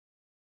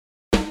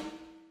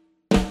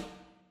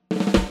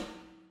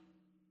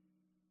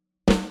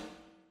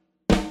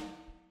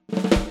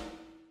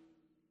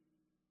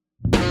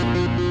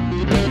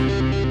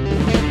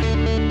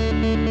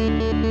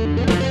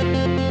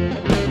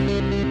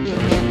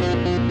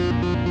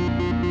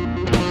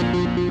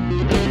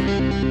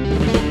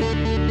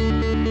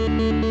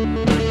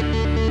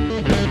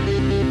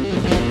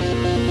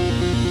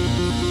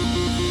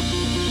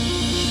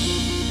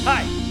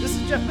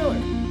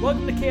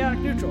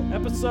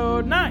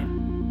episode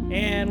 9.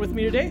 And with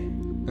me today,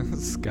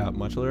 Scott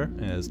Muchler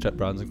as Chet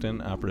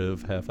Bronsington,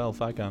 operative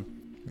half-elf icon.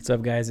 What's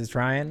up, guys? It's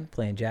Ryan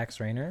playing Jax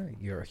Raynor,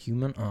 your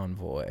human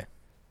envoy.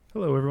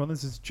 Hello, everyone.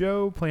 This is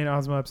Joe playing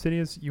Ozma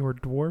Obsidius, your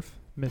dwarf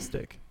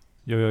mystic.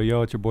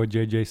 Yo, it's your boy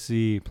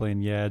JJC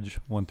playing Yaj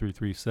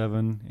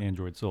 1337,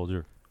 Android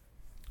Soldier.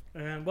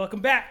 and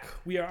welcome back.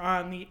 We are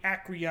on the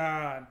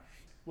Acreon.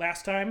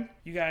 Last time,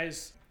 you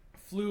guys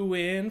flew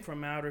in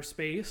from outer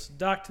space,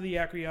 docked to the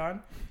Acreon,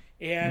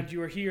 and you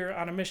were here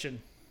on a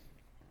mission.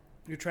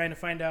 You're trying to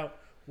find out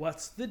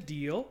what's the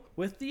deal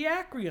with the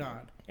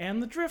Acreon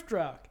and the Drift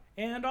Rock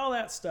and all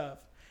that stuff.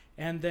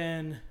 And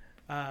then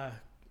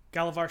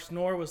Galavar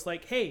Snore was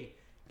like, hey,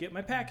 get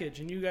my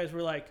package. And you guys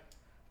were like,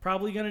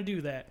 probably going to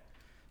do that.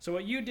 So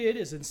what you did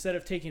is instead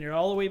of taking it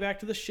all the way back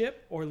to the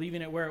ship or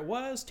leaving it where it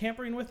was,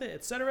 tampering with it,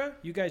 etc.,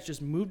 you guys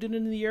just moved it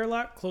into the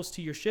airlock close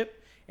to your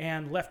ship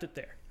and left it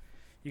there.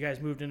 You guys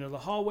moved into the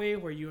hallway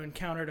where you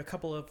encountered a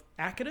couple of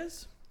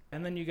Akitas,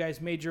 and then you guys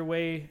made your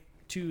way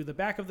to the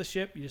back of the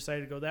ship. You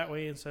decided to go that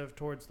way instead of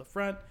towards the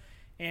front,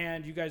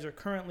 and you guys are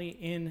currently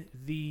in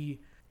the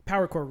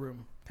power core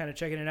room, kind of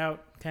checking it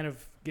out, kind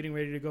of getting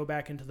ready to go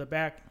back into the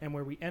back. And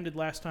where we ended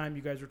last time,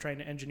 you guys were trying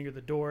to engineer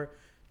the door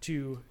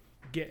to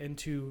get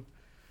into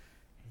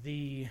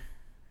the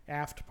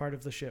aft part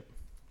of the ship.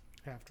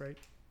 Aft, right?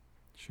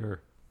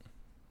 Sure.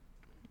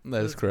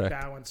 That is correct.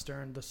 Bow and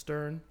stern. The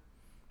stern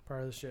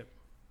part of the ship.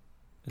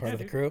 Part of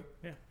the crew?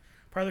 Yeah.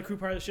 Part of the crew,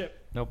 part of the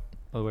ship. Nope,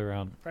 other way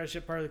around. Part of the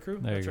ship, part of the crew?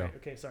 There That's you go. right.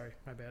 Okay, sorry.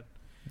 My bad.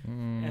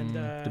 And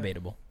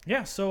Debatable.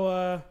 yeah,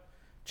 so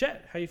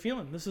Chet, how you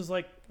feeling? This is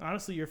like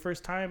honestly your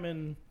first time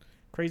in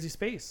crazy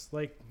space.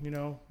 Like, you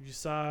know, you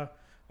saw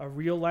a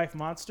real life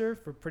monster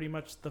for pretty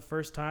much the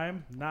first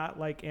time, not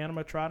like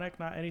animatronic,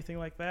 not anything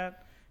like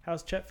that.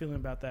 How's Chet feeling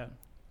about that?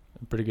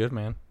 Pretty good,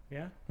 man.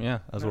 Yeah? Yeah,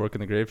 I was No. working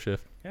the grave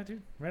shift. Yeah,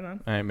 dude. Right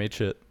on. I ain't made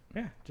shit.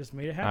 Yeah, just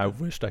made it I happen.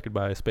 wished I could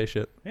buy a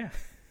spaceship. Yeah.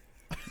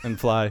 And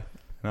fly.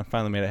 And I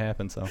finally made it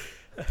happen, so.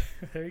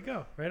 There you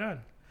go. Right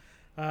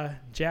on.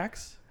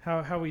 Jax,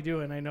 how we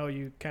doing? I know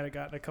you kind of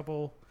got a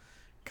couple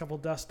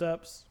dust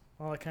ups,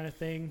 all that kind of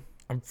thing.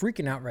 I'm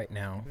freaking out right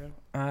now.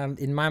 Yeah.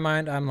 In my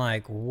mind, I'm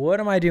like, what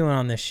am I doing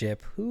on this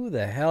ship? Who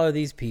the hell are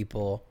these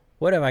people?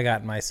 What have I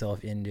gotten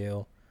myself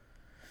into?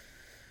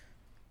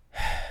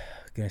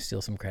 Gonna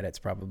steal some credits,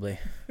 probably.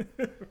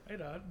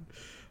 Right on.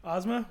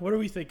 Ozma, what are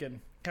we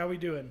thinking? How we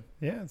doing?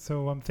 Yeah,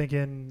 so I'm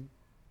thinking,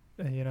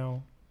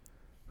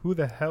 who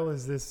the hell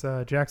is this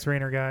Jax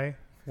Raynor guy?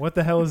 What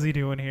the hell is he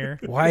doing here?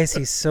 Why is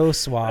he so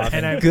suave And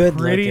and I'm good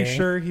pretty looking?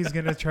 sure he's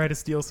going to try to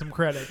steal some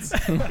credits.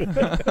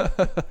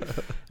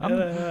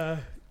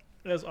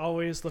 As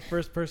always, the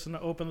first person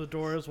to open the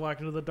doors, walk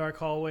into the dark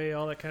hallway,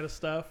 all that kind of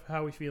stuff.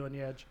 How we feeling,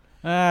 Yedge?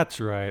 That's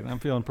right. I'm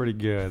feeling pretty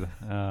good.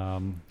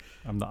 I'm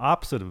the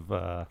opposite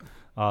of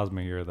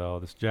Ozma here, though.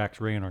 This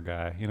Jax Raynor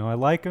guy. You know, I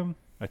like him.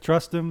 I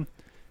trust him.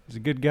 He's a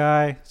good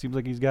guy. Seems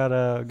like he's got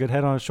a good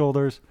head on his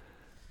shoulders.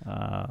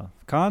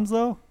 Cons,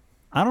 though,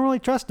 I don't really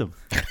trust him.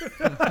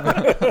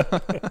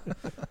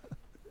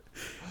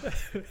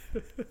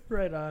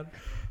 Right on.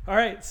 All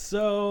right,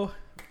 so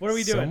what are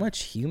we doing? So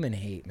much human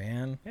hate,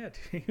 man. Yeah,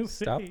 dude.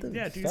 Stop the-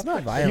 yeah, dude. stop It's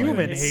not violence.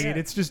 human Yeah. hate.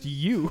 It's just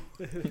you.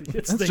 It's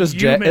It's the just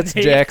human it's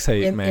hate. Jack's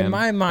hate, man. In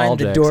my All mind,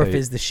 the Jack's dwarf hate.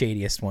 is the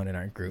shadiest one in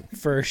our group,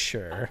 for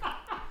sure.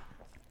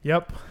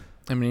 Yep.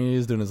 I mean,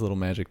 he's doing his little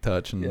magic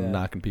touch and Yeah.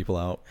 knocking people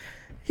out.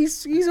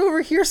 He's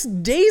over here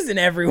dazing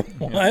Yeah,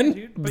 everyone.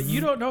 dude. But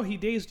you don't know he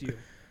dazed you.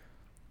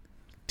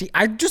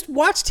 I just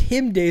watched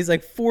him daze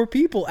like 4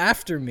 people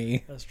after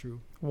me. That's true.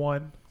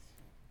 One.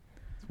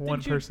 It's one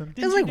Didn't you- person. didn't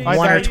It was you like daze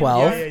 1 or me?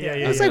 12. Yeah.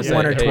 It was like Say,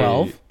 1 or hey,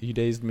 12. He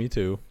dazed me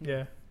too.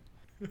 Yeah.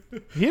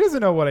 He doesn't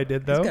know what I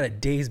did, though. He's got a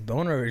dazed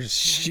boner just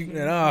shooting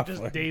it off.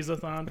 Just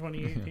Daze-a-thon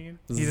 2018.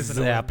 He doesn't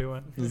know what I'm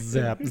doing.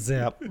 Zap,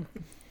 zap.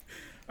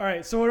 All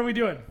right, so what are we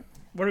doing?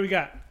 What do we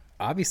got?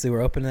 Obviously,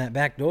 we're opening that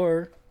back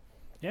door.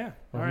 Yeah.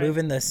 We're all right.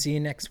 moving the see you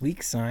next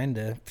week sign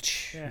to.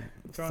 Yeah.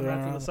 Throwing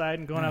that to the side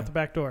and going out the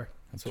back door.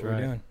 That's what That's we're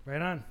right. doing.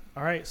 Right on.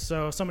 All right,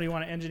 so somebody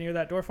want to engineer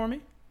that door for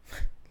me?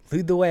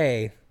 Lead the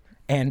way,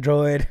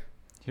 Android.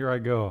 Here I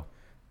go.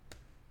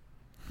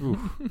 Ooh,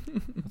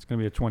 it's going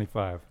to be a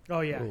 25.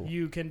 Oh, yeah. Ooh.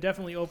 You can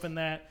definitely open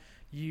that.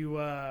 You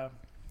have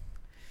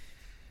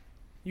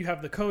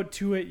the code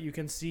to it. You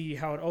can see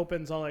how it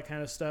opens, all that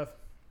kind of stuff.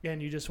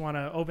 And you just want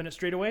to open it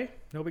straight away?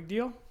 No big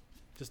deal?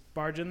 Just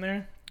barge in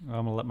there? I'm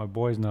going to let my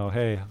boys know,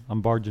 hey,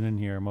 I'm barging in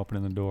here. I'm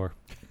opening the door.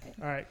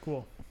 All right,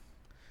 cool.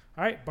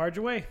 All right, barge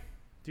away.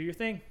 Do your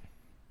thing.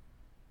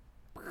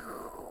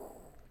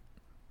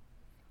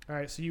 All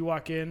right, so you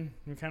walk in.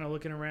 You're kind of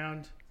looking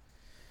around.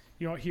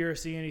 You don't hear or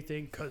see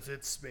anything because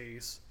it's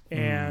space.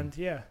 And,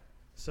 yeah,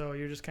 so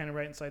you're just kind of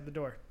right inside the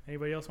door.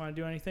 Anybody else want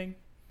to do anything?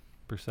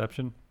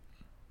 Perception,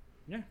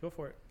 Yeah, go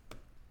for it.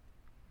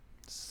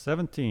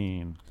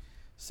 17.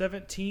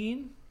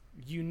 17,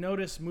 you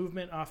notice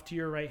movement off to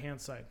your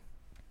right-hand side.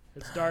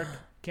 It's dark.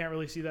 Can't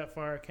really see that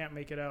far. Can't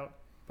make it out.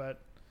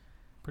 But,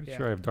 Pretty Yeah.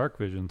 sure I have dark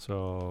vision,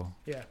 so...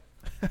 yeah,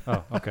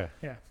 Oh, okay.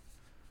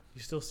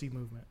 you still see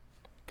movement.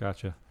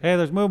 Gotcha. Hey,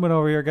 there's movement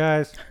over here,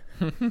 guys.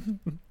 All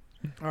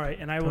right,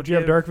 and I will Don't you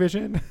have dark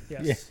vision?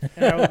 Yes.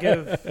 And I will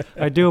give,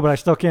 I do, but I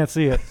still can't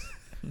see it.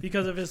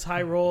 because of his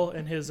high roll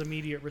and his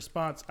immediate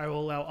response, I will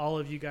allow all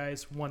of you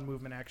guys one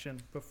movement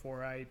action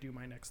before I do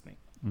my next thing.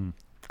 Mm.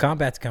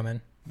 Combat's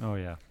coming. Oh,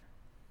 yeah.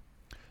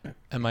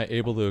 Am I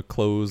able to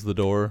close the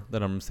door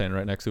that I'm standing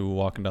right next to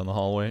walking down the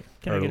hallway?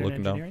 Can I get an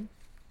looking down? engineering?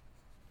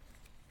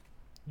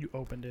 You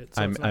opened it.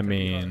 So I it's not gonna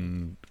be hard.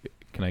 mean,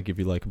 can I give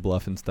you like a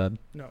bluff instead?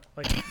 No,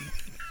 like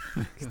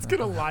It's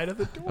going to lie to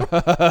the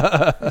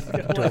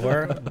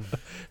door.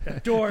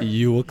 Door. door.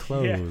 You will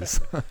close.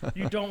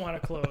 You don't want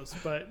to close,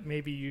 but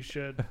maybe you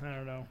should. I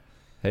don't know.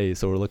 Hey,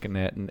 so we're looking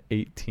at an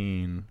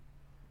 18.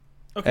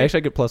 Okay. Actually,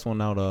 I get +1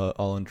 now to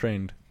all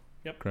untrained.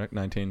 Yep. Correct?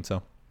 19,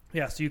 so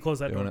Yeah, so you close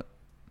that doing door. it.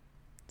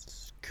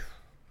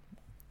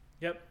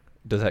 Yep.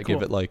 Does that give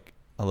Cool. it like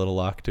a little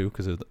lock too?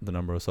 Because the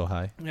number was so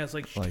high. Yeah, it's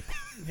like, Like,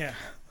 yeah.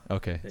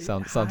 okay,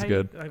 sounds High-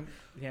 good.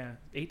 Yeah,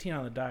 18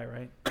 on the die,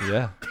 right?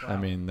 Yeah, I Wow.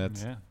 mean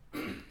that's Yeah.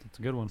 That's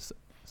a good one. so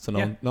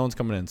Yeah. no one's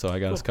coming in, so I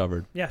got us Cool.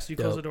 covered. Yeah, so you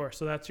close Dope. the door.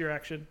 So that's your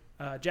action.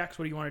 Jax,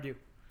 what do you want to do?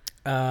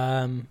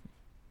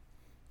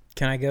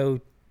 Can I go?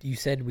 You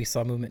said we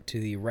saw movement to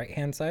the right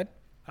hand side.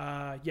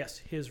 Yes,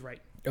 his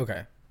right.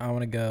 Okay, I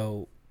want to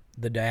go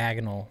the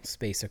diagonal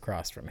space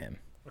across from him.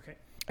 Okay.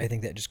 I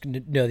think that just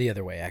no, the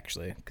other way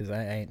actually, because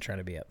I ain't trying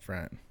to be up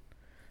front.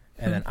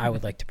 And then I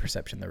would like to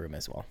perception the room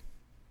as well.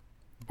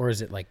 Or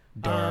is it like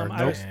dark?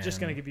 I was just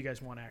and- going to give you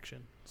guys one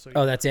action. So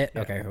Oh, that's it.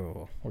 Yeah. Okay,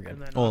 cool. We're good.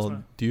 and then Well,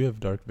 Ozma. do you have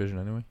dark vision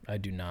anyway? I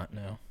do not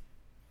know.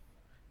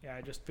 Yeah,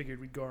 I just figured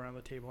we'd go around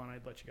the table and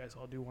I'd let you guys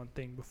all do one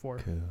thing before.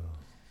 Cool.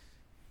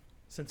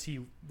 Since he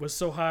was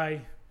so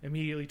high,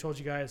 immediately told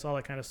you guys all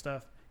that kind of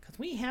stuff. Because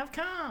we have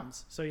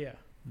comms. So yeah.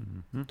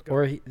 Mm-hmm. Go.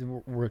 Or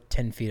we're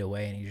 10 feet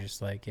away and he's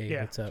just like, hey,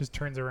 Yeah, what's up? Just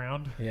turns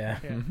around. Yeah.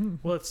 Yeah.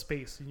 Well, it's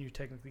space, and you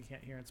technically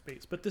can't hear in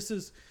space. But this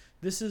is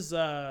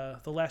the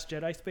Last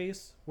Jedi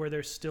space where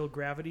there's still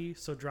gravity,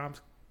 so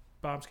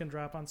bombs can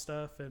drop on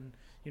stuff, and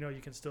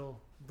you can still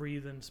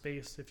breathe in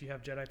space if you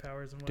have Jedi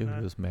powers and Dude,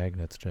 whatnot. those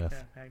magnets, Jeff.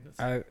 Yeah,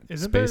 magnets.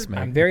 Isn't Space there?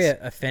 man. I'm very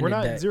Magnets. offended We're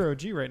not that in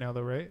 0G right now,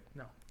 though, right?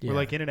 No. yeah. We're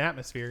like in an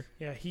atmosphere.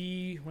 Yeah,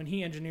 when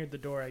he engineered the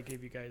door, I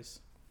gave you guys.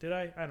 Did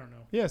I? I don't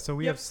know. Yeah, so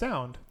we Yep. have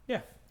sound.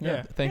 Yeah.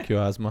 Yeah. Thank you,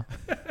 Ozma.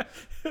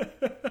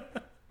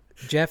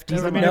 Jeff, do you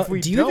Doesn't even mean know? if we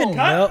Do you even don't-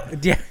 know?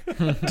 Yeah.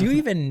 Do you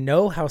even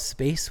know how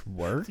space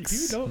works?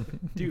 You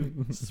don't do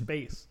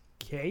space.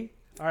 Okay.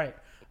 All right.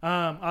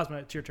 Ozma,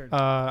 it's your turn.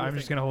 I'm thing.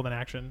 just gonna hold an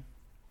action.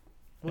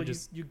 well, I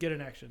you get an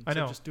action. I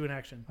so know. Just do an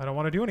action. I don't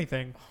want to do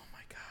anything. Oh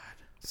my god.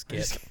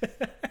 Skip.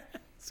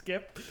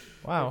 Skip.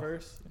 Wow.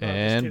 Reverse. No, just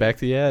And kidding. back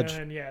to the edge.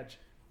 And Yadge.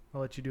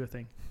 I'll let you do a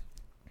thing.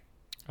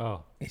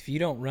 Oh, If you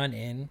don't run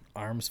in,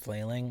 arms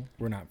flailing,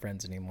 we're not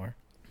friends anymore.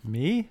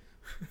 me?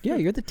 Yeah,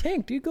 you're the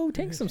tank, dude. Go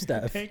tank some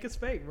stuff. Tank is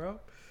fake, bro.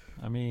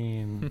 I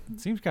mean, it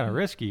seems kind of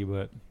risky,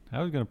 but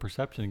I was going to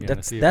perception again to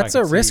That's see if I a could see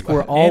risk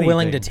we're all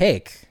willing to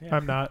anything. take. Yeah.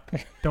 I'm not.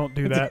 Don't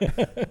do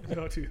that.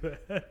 Don't do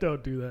that.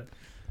 Don't do that.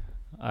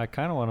 I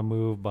kind of want to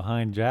move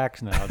behind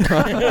Jax now.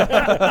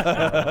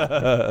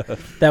 That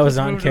was Just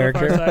not in move to the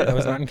far character. side. That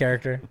was not in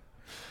character.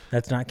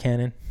 That's not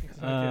canon.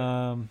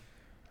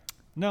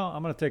 No,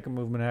 I'm going to take a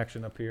movement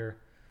action up here.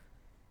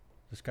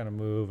 Just kind of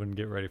move and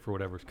get ready for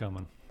whatever's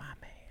coming. My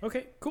man.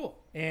 Okay, cool.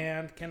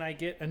 And can I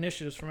get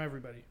initiatives from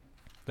everybody?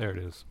 There it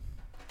is.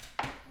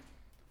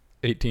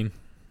 18.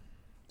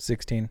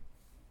 16.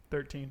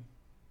 13.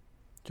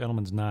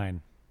 Gentleman's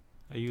 9.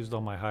 I used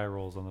all my high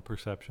rolls on the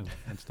perception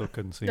and still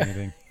couldn't see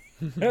anything.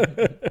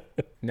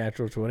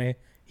 Natural 20.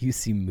 You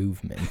see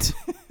movement.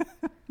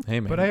 Hey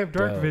man. But I have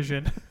dark Dope.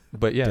 vision.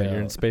 But yeah, you're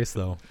in Dope. space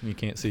though. You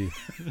can't see.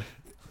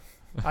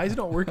 Eyes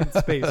don't work in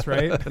space,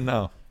 right?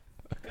 No.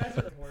 Guys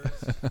are the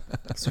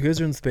worst. So you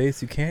guys are in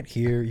space. You can't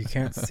hear. You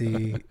can't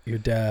see. You're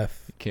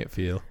deaf. Can't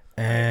feel.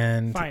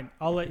 And Fine.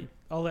 I'll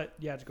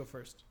let Yadge go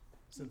first.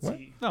 Since What?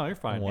 he. No, you're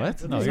fine. What?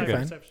 That's No, his you're high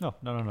good. perception.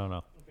 No.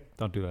 Okay.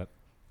 Don't do that.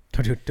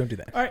 don't do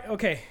that. All right.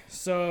 Okay.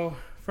 So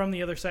from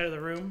the other side of the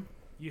room,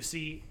 you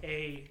see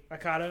a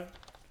Akata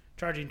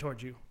charging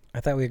towards you. I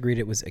thought we agreed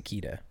it was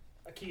Akita.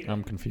 Akita.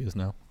 I'm confused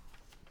now.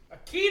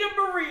 Akita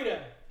Burrito.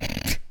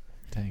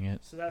 Dang it.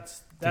 So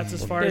that's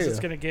as far as it's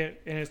gonna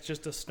get, and it's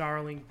just a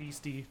snarling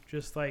beastie,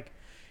 just like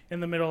in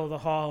the middle of the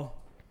hall.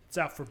 It's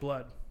out for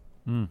blood.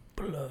 Mm.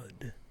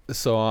 Blood.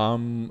 So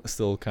I'm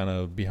still kind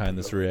of behind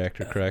this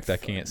reactor, correct? I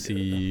can't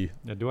see.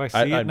 Yeah, do I see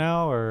I- it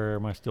now, or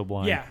am I still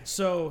blind? Yeah.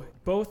 So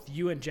both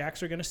you and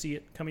Jax are gonna see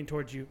it coming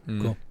towards you.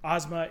 Cool.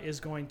 Ozma is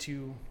going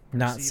to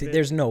Not receive see. it.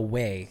 There's no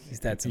way he's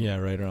that. Yeah,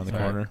 right around the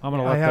corner. I'm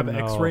gonna let I have them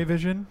know. X-ray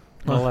vision.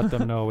 I'm gonna let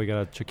them know we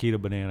got a Chiquita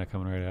banana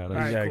coming right at us. All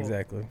right, yeah, cool.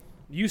 exactly.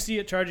 You see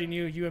it charging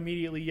you. You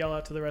immediately yell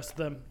out to the rest of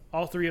them.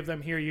 All three of them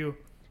hear you,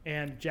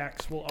 and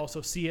Jax will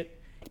also see it.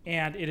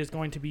 And it is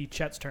going to be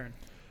Chet's turn.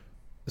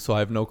 So I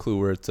have no clue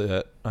where it's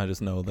at. I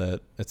just know that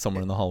it's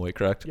somewhere in the hallway,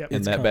 correct? Yep. In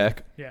It's that coming.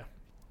 back. Yeah.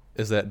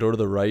 Is that door to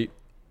the right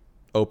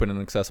open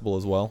and accessible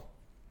as well?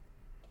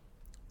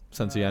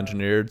 Since he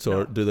engineered, so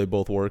no. do they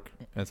both work?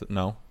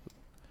 No.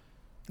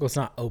 Well, it's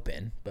not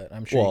open, but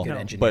I'm sure Well, you could no,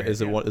 engineer but it.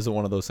 is it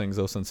one of those things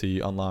though? Since he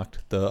unlocked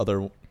the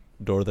other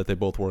door that they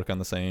both work on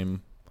the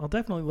same. I'll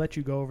definitely let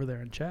you go over there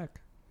and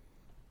check.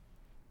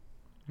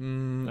 No,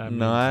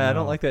 means I no.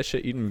 don't like that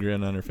shit eating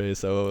grin on her face.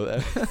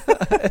 So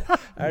I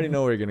already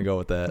know where you're gonna go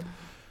with that.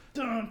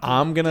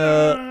 I'm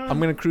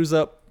gonna cruise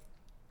up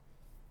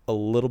a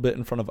little bit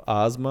in front of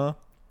Ozma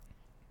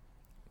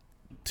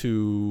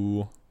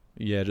to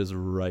just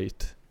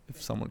right.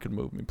 If someone could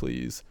move me,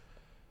 please.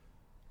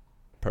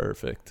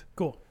 Perfect.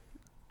 Cool.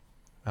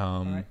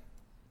 Alright.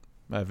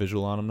 I have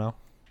visual on him now.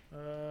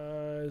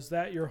 Is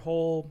that your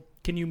whole?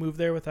 Can you move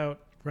there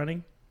without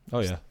running? Oh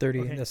yeah. 30.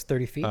 Okay. That's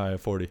 30 feet. I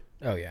have 40.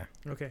 Oh yeah.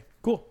 Okay.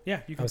 Cool.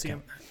 Yeah, you I can was see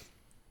him.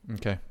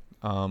 Okay.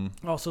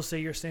 Also, say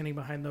you're standing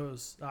behind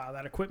those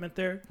that equipment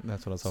there.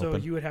 That's what I was So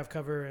hoping. you would have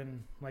cover,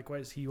 and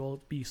likewise, he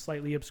will be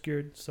slightly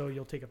obscured. So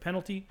you'll take a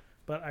penalty,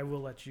 but I will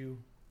let you.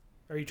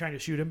 Are you trying to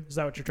shoot him? Is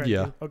that what you're trying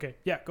Yeah. to do? Okay.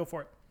 Yeah. Go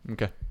for it.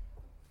 Okay.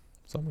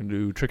 So I'm gonna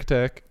do trick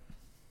attack.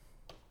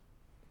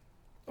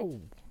 Oh.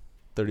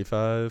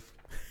 35.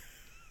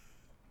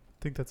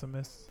 think that's a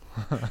miss.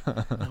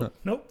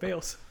 Nope.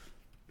 Fails.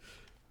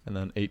 And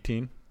then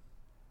 18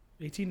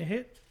 18 to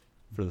hit.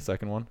 for the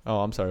second one.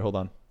 Oh, I'm sorry. Hold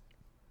on.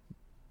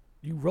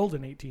 You rolled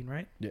an 18,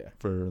 right? Yeah.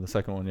 For the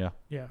second one, yeah.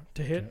 Yeah.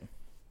 To hit.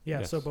 Yeah.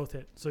 Yes. So both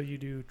hit. So you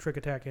do trick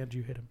attack and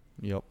you hit him.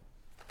 Yep.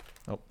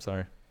 Oh,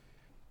 sorry.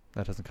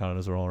 That doesn't count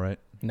as a roll, right?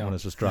 No. When it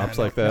just drops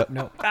like that.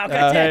 No.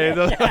 Hey,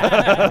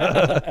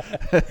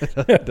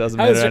 it doesn't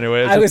matter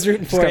anyway. I was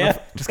rooting for you.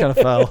 Just kind of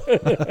fell.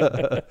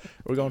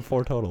 We're going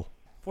 4 total.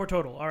 4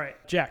 total. All right.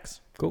 Jax.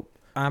 Cool.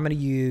 I'm gonna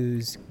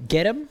use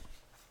get him,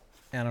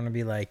 and I'm gonna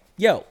be like,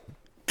 "Yo,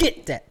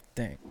 get that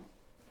thing."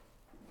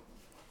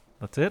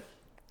 That's it.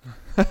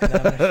 And then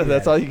I'm gonna shoot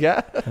That's at all it. you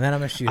got? And then I'm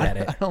gonna shoot at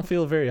it. I don't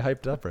feel very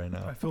hyped up right I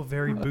now. feel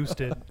very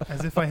boosted,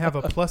 as if I have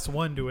a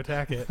 +1 to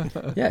attack it.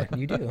 Yeah,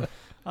 you do.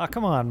 Oh,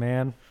 come on,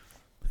 man.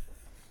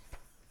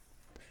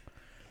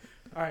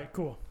 All right.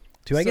 Cool.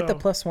 Do I get the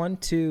So-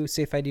 +1 to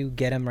say if I do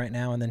get him right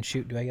now and then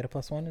shoot? Do I get a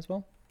 +1 as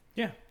well?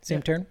 Yeah. Same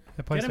yeah. turn. It Get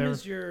applies him to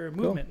is your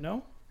movement.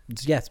 No.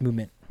 Yes,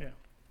 movement. Yeah.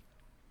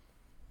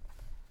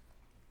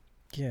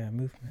 Yeah,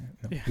 movement.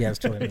 No. Yeah. Yeah, it's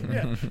totally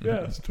movement.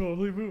 yeah. It's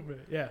totally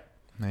movement. Yeah.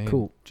 Hey,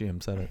 Cool.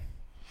 GM said it.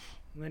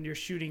 And then you're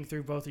shooting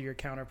through both of your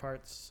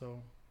counterparts.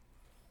 So.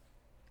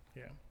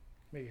 Yeah.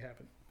 Make it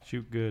happen.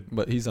 Shoot good.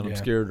 But he's Yeah.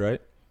 unobscured,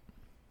 right?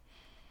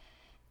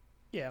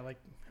 Yeah. Like.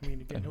 I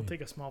mean, again, he'll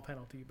take a small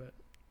penalty, but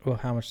Well,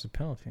 how much is the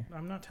penalty?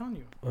 I'm not telling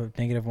you.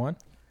 -1.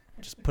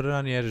 Just put it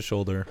on the edge of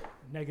shoulder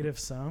Negative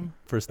sum.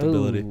 for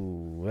stability.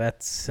 Ooh,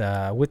 that's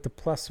with the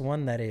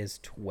 +1. That is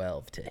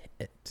 12 to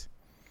hit.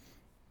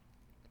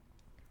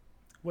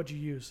 What'd you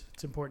use?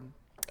 It's important.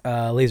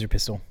 Laser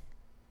pistol.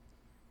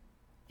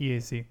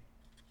 EAC.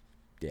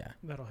 Yeah.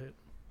 That'll hit.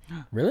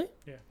 Really?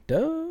 Yeah.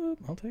 Dope.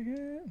 I'll take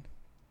it.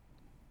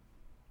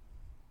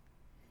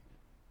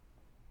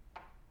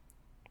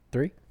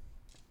 3.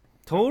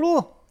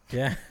 Total?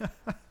 Yeah.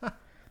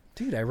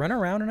 Dude, I run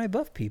around and I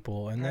buff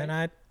people, and then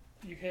I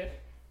You hit.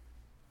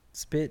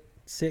 spit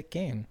sick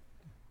game.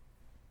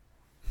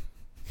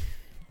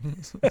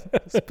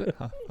 Spit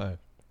high five.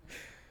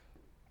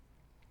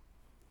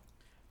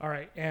 All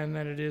right. And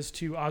then it is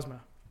to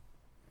Ozma.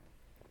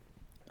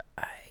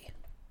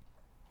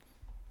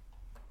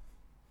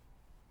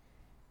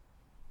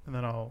 And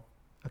then I'll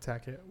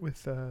attack it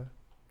with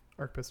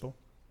arc pistol.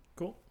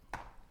 Cool.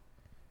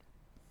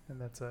 And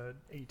that's a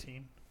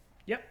 18.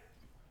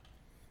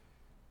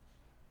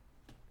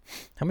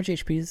 How much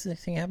HP does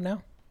this thing have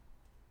now?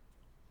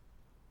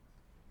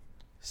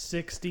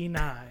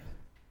 69.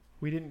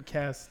 We didn't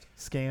cast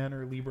scan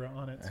or Libra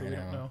on it, so I we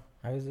don't know.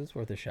 know. It's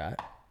worth a shot.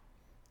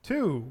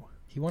 2.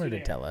 He wanted to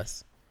Damn. tell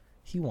us.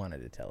 He wanted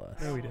to tell us.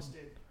 No, we Almost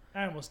didn't. did.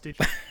 I almost did.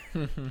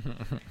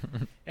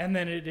 And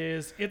then it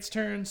is its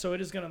turn, so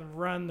it is going to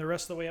run the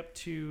rest of the way up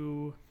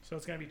to. So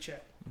it's going to be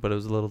Chet. But it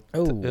was a little.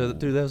 Oh. Dude,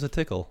 that was a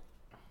tickle.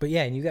 But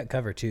yeah, and you got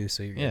cover too,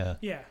 so you're good. Yeah.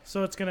 Yeah,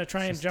 so it's going to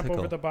try and Just jump over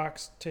tickle. the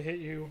box to hit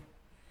you.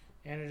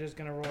 And it is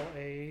going to roll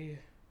a.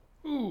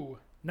 Ooh,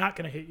 not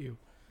going to hit you.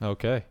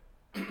 Okay.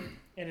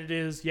 And it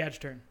is Yad's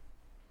turn.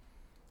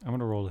 I'm going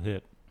to roll a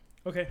hit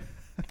Okay.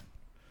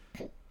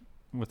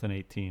 with an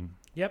 18.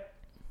 Yep.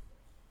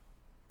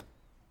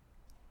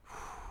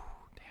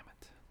 Damn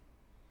it.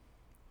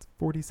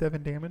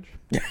 47 damage.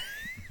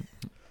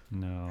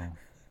 No.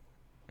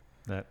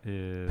 That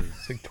is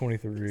It's like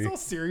 23. So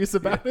serious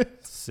about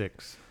it.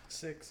 6.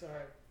 6. All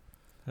right.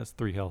 That's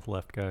 3 health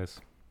left,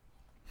 guys.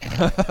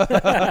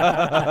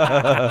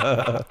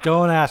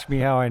 Don't ask me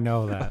how I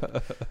know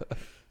that.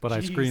 But I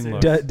screen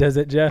Jesus. looked. Does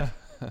it, Jeff?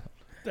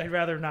 I'd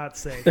rather not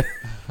say.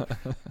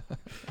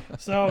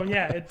 So,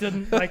 yeah, it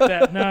didn't like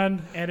that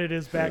none, and it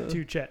is back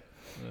to Chet.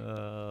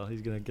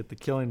 He's going to get the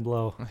killing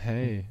blow.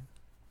 Hey.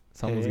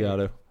 Someone's Hey. got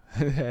to.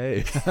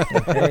 Hey.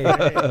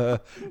 Hey.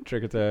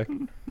 Trick attack.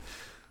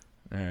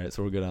 All right,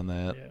 so we're good on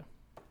that. Yeah.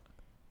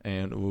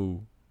 And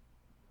ooh.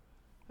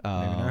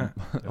 not.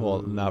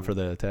 Well, not for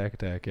the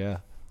attack, yeah.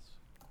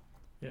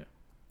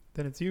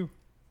 Then it's you.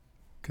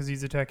 Because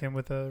he's attacking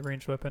with a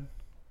ranged weapon.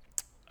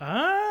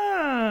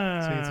 Ah.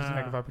 Ah. So he gets an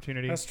attack of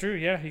opportunity. That's true.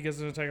 Yeah, he gets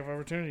an attack of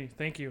opportunity.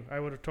 Thank you. I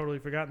would have totally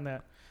forgotten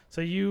that.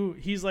 So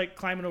he's like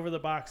climbing over the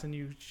box, and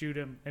you shoot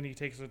him, and he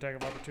takes an attack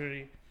of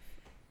opportunity.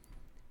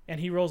 And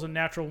he rolls a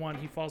natural 1.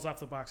 He falls off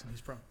the box, and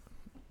he's prone.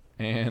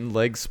 And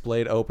legs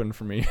splayed open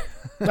for me.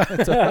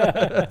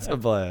 That's a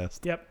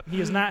blast. Yep. He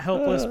is not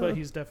helpless, but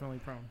he's definitely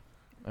prone.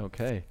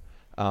 Okay.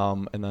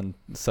 And then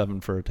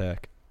 7 for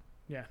attack.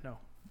 Yeah, no.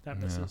 That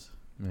misses.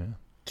 Yeah.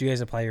 Do you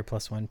guys apply your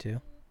 +1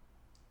 too?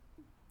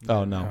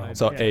 Oh, no. Oh,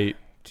 So yeah. 8.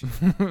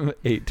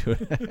 8 to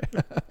it.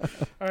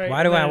 All right.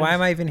 Why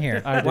am I even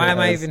here? Why am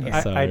I even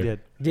here? Sorry. I did.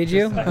 Did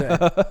you?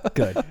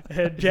 Good.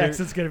 And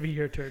Jackson's going to be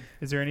your turn.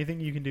 Is there anything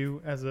you can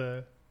do as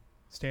a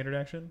standard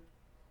action?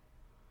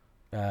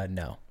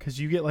 No. Because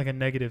you get like a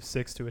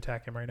 -6 to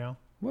attack him right now.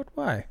 What?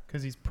 Why?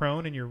 Because he's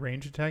prone and you're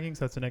range attacking,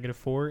 so that's a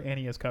 -4, and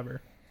he has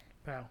cover.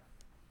 Wow.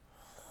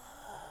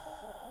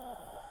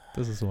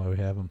 This is why we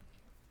have him.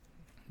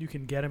 You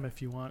can get him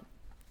if you want.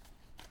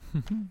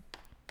 Do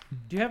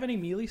you have any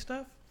melee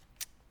stuff?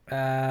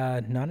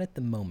 Not at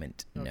the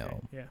moment. Okay,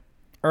 No. Yeah.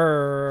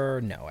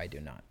 No, I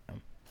do not.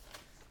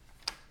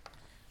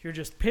 You're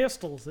just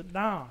pistols at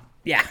dawn.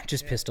 Yeah,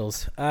 just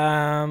pistols.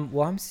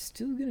 Well, I'm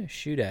still gonna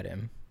shoot at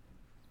him.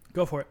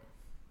 Go for it.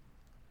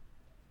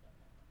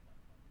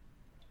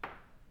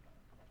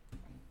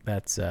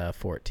 That's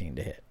 14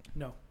 to hit.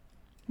 No.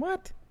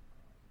 What?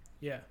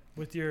 Yeah.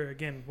 With your,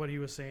 again, what he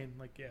was saying,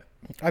 like, yeah.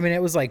 I mean,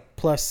 it was like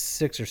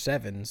 +6 or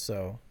 7,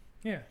 so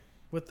Yeah.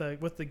 With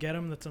the get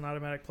him, that's an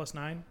automatic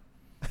 +9.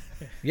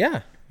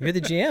 yeah, you're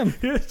the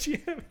GM. You're the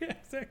GM, yeah,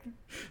 exactly.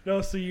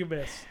 No, so you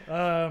miss.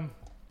 And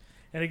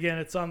again,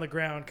 it's on the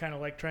ground, kind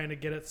of like trying to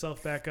get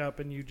itself back up,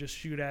 and you just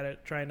shoot at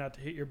it, trying not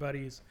to hit your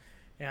buddies,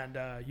 and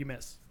you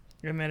miss.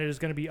 And then it is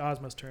going to be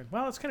Ozma's turn.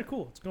 Well, it's kind of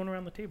cool. It's going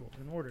around the table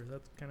in order.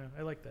 That's kind of,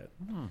 I like that.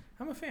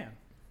 I'm a fan.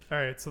 All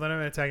right, so then I'm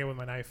going to attack it with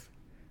my knife.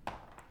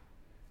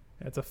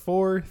 That's a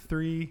 4,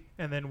 3,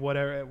 and then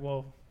whatever.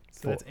 Well,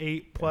 so that's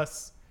 8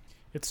 plus.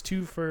 It's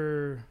 2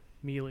 for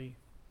melee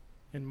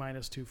and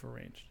 -2 for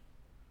ranged.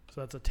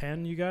 So that's a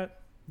 10 you got?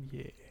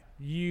 Yeah.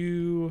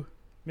 You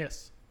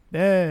miss.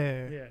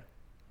 Yeah. Yeah.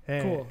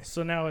 Hey. Cool.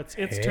 So now it's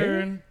its Hey.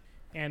 turn,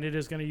 and it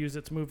is going to use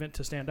its movement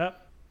to stand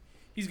up.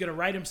 He's going to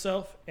right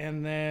himself,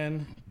 and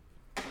then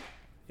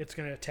it's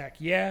going to attack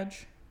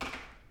Yaj.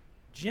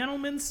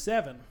 Gentleman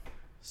 7.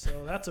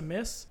 So that's a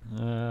miss.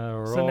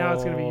 So now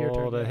it's gonna be your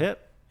turn, To yeah.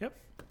 hit. Yep.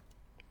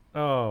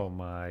 Oh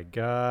my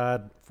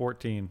God.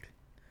 14.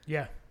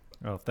 Yeah.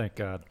 Oh, thank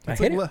God. I It's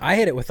hit, like it, I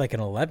hit it with like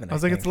an 11. I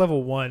was like, it's think.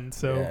 level 1,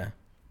 so. Yeah.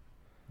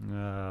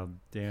 Oh,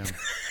 damn.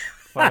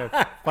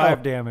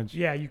 Five damage.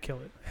 Yeah, you kill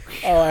it.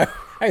 Oh,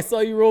 I saw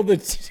you roll the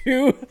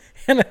 2,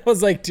 and I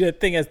was like, dude, that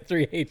thing has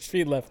 3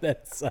 HP left.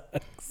 That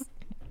sucks.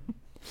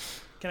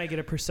 Can I get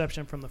a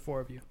perception from the 4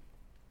 of you?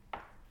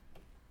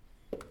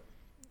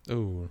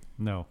 Ooh,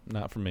 No.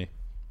 not for me.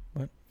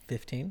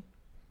 15?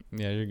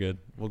 Yeah, you're good.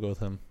 We'll go with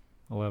him.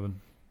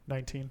 11.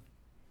 19.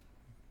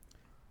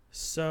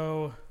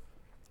 So,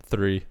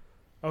 3.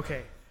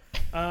 okay.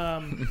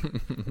 Well,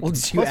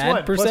 did you Plus add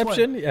 1, perception? Plus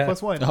 1. Yeah.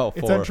 Plus 1. Oh,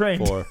 It's 4.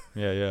 untrained. 4.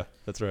 Yeah,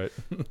 that's right.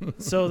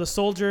 So the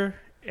soldier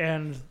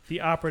and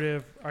the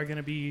operative are going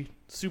to be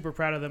super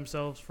proud of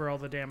themselves for all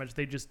the damage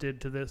they just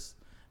did to this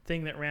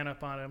thing that ran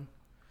up on him.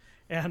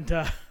 And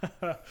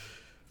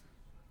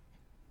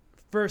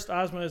first,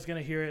 Ozma is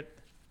going to hear it.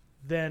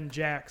 Then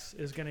Jax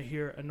is going to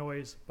hear a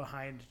noise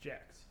behind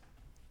Jax.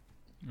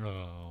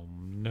 Oh,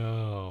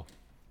 no.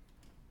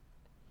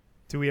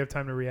 Do we have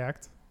time to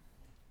react?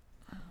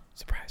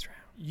 Surprise round.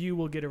 You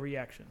will get a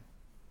reaction.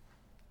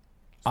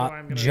 So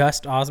I'm gonna,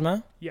 Just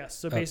Ozma? yes.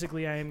 So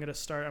basically, I am going to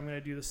start. I'm going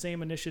to do the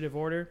same initiative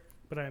order,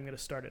 but I'm going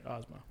to start at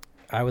Ozma.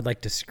 I would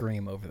like to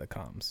scream over the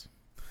comms.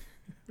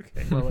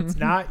 Okay. Well, it's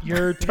not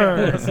your Yeah, turn.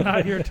 it's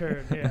not your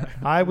turn. Yeah.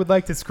 I would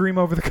like to scream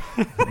over the.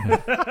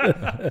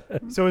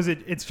 So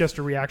it's just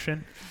a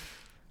reaction?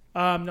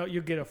 No,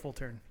 you get a full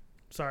turn.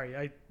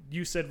 Sorry,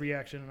 you said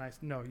reaction, and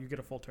no, you get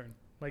a full turn.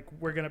 Like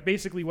we're gonna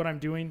basically what I'm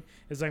doing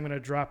is I'm gonna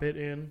drop it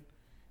in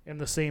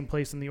the same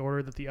place in the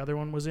order that the other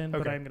one was in,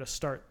 but Okay. I'm gonna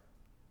start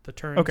the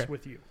turns Okay.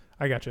 with you.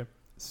 I gotcha.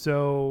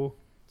 So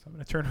I'm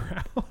going to turn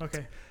around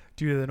Okay.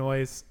 due to the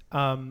noise.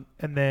 And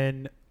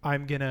then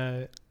I'm going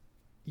to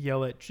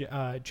yell at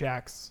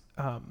Jax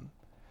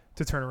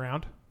to turn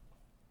around.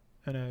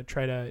 And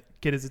try to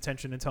get his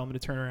attention and tell him to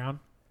turn around.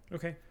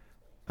 Okay.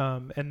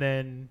 And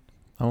then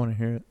I want to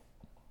hear it.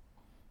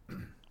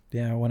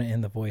 Yeah, I want to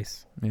end the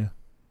voice. Yeah.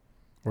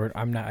 Or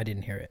I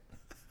didn't hear it.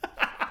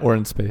 Or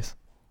in space.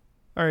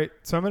 all right,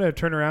 so I'm going to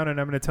turn around and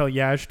I'm going to tell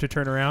Yaj to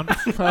turn around.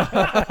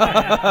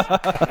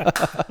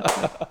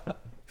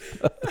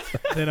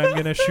 Then I'm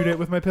going to shoot it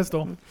with my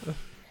pistol.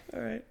 All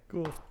right.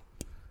 Cool.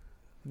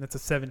 And that's a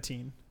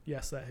 17.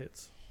 Yes, that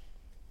hits.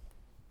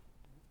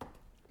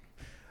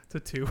 It's a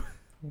 2.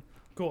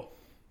 Cool.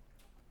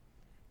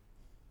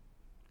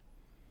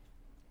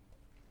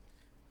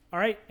 All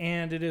right,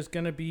 and it is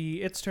gonna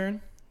be its turn.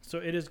 So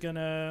it is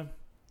gonna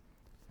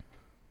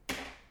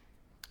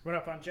run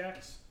up on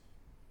Jax.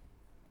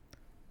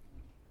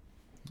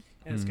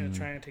 And it's going to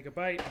try and take a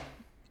bite.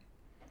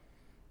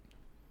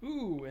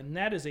 Ooh, and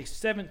that is a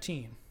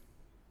 17.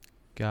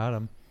 Got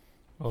him.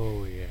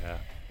 Oh yeah.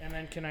 And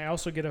then can I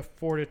also get a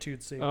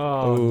fortitude save?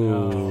 Oh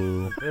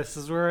Ooh. no. This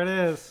is where it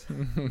is.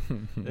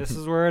 This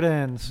is where it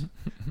ends.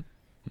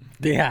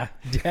 Yeah,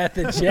 death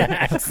of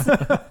Jax.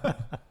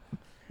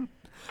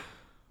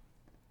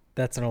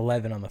 That's an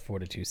 11 on the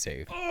fortitude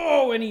save.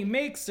 Oh, and he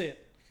makes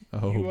it.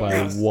 Oh, You, by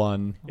uh,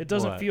 1. It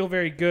doesn't What? feel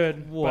very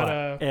good, but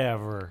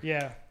Whatever.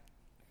 yeah,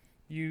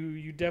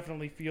 you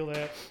definitely feel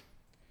that,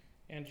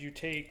 and you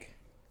take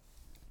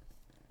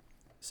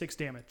 6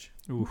 damage.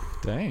 Oof.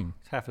 Dang.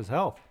 It's half his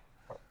health.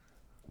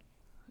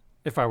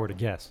 If I were to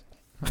guess.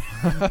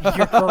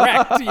 You're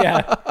correct.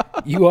 Yeah,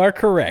 you are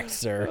correct,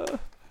 sir.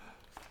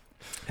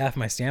 Half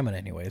my stamina,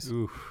 anyways.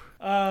 Oof.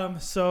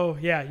 So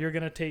yeah, you're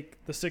gonna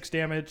take the 6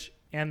 damage,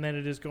 and then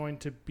it is going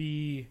to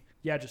be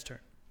Yaj's turn.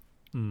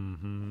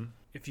 Mm-hmm.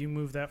 If you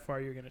move that far,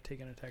 you're gonna take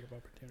an attack of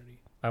opportunity.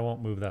 I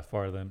won't move that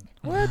far then.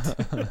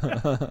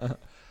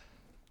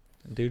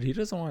 Dude, he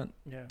doesn't want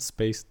Yeah.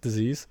 space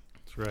disease.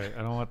 That's right.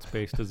 I don't want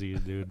space disease,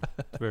 dude.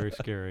 It's very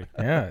scary.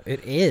 Yeah,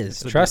 it is.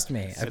 It's a Trust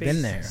me, I've Space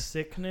been there.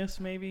 Sickness,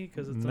 maybe,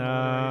 because it's No, an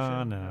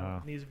alliteration?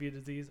 no. It needs to be a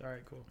disease. All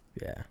right, cool.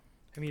 Yeah.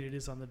 I mean, it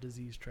is on the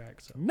disease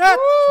track. So. Nat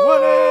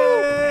 20!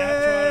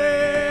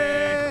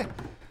 Nat 20!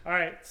 All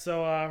right,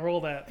 so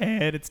roll that.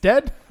 And it's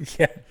dead.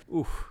 Yeah.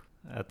 Oof.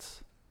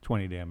 That's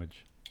 20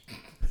 damage.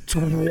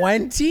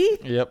 20?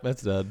 Yep,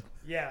 that's dead.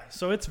 Yeah,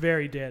 so it's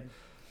very dead.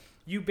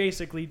 You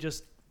basically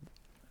just.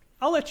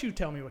 I'll let you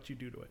tell me what you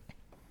do to it.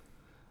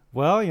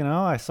 Well, you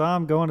know, I saw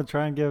him going to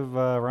try and give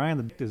Ryan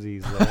the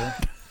disease there.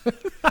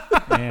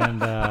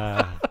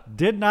 And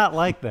did not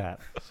like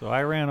that. So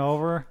I ran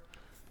over,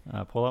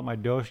 pulled out my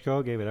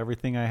Doshko, gave it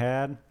everything I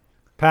had.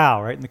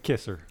 Pow, right in the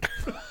kisser.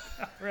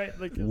 Right?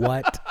 Like,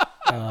 What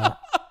a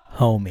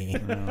homie.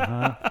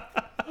 Uh-huh.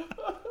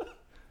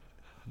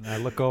 And I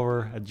look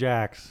over at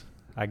Jax.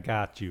 I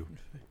got you.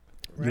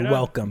 Right You're on.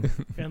 welcome.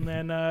 And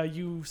then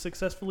you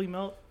successfully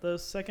melt the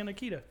second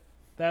Akita.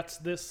 That's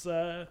this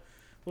little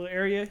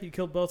area. You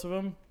killed both of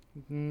them.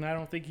 I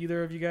don't think any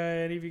of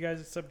you guys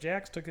except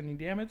Jax took any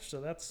damage,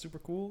 so that's super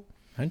cool.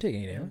 I didn't take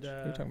any damage. And, What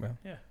are you talking about?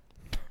 Yeah.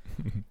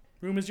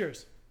 Room is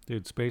yours.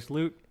 Dude, space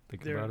loot.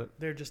 Think about it.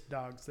 They're just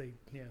dogs. They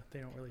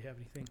don't really have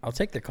anything. I'll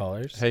take the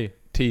collars. Hey,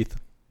 teeth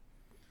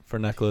for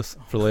necklace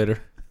for later.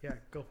 Yeah,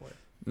 go for it.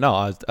 No,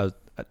 I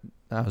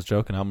was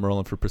joking. I'm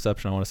rolling for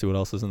perception. I want to see what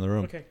else is in the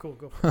room. Okay, cool.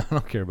 Go for it. I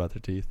don't care about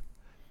their teeth.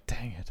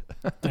 Dang it.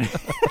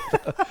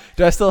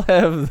 Do I still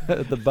have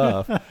the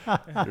buff?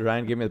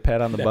 Ryan gave me the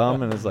pat on the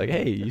bum and was like,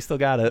 hey, you still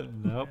got it.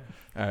 Nope.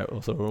 All right,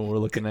 well, so we're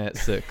looking at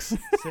 6.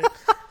 6.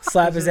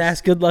 Slap his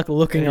ass. Good luck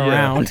looking Yeah.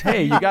 around.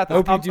 Hey, you got the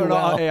Hope you do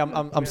well. Hey,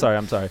 I'm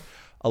sorry.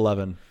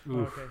 11.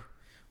 Oof. Okay.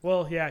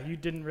 Well, yeah, you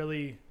didn't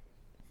really.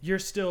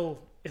 It's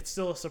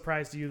still a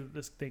surprise to you that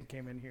this thing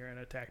came in here and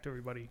attacked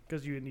everybody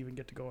because you didn't even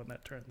get to go on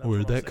that turn. That's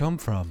Where'd what I'll that say. come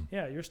from?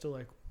 Yeah, you're still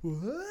like, what?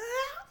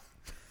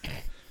 All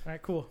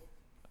right, cool.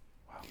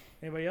 Wow.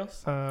 Anybody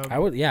else? I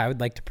would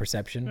like to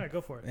perception. All right, go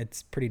for it.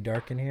 It's pretty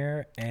dark in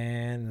here,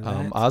 and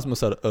Ozma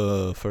said,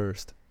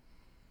 first.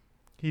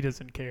 He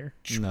doesn't care.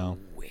 No.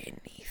 23.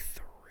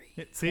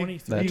 See, 23. he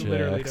That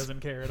literally Jax. doesn't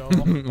care at all.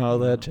 Oh,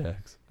 that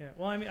checks. Yeah.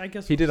 Well, I mean, I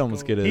guess He we'll did just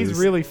almost go- get it. He's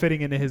really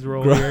fitting into his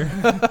role here.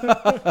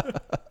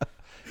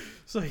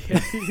 So yeah.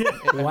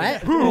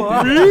 What?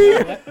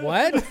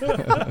 What?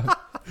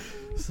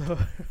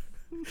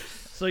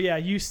 So yeah,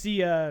 you see.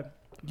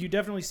 You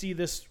definitely see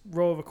this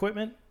row of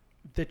equipment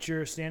that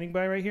you're standing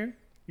by right here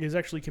is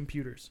actually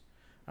computers.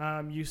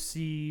 You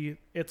see,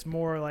 it's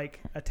more like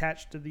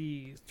attached to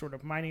the sort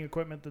of mining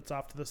equipment that's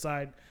off to the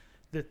side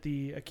that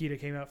the Akita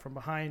came out from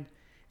behind.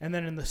 And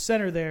then in the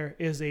center there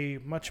is a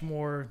much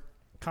more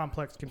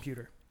complex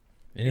computer.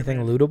 Anything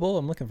lootable?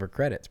 I'm looking for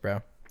credits,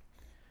 bro.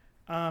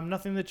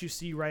 Nothing that you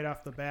see right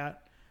off the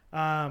bat.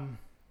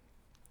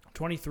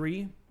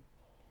 23.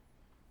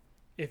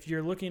 If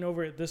you're looking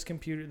over at this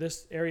computer,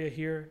 this area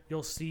here,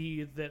 you'll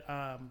see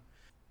that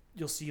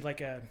you'll see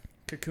like a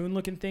cocoon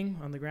looking thing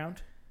on the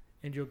ground,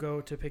 and you'll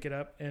go to pick it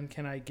up. And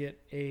can I get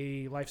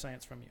a life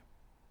science from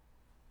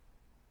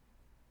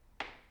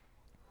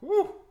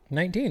you?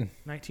 19.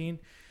 19.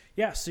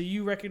 Yeah, so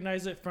you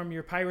recognize it from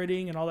your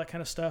pirating and all that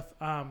kind of stuff.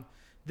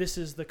 This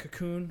is the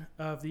cocoon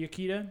of the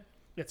Akita.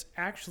 It's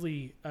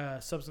actually a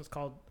substance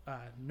called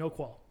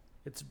Noqual.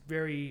 It's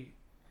very...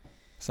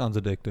 Sounds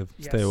addictive.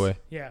 Yes. Stay away.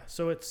 Yeah,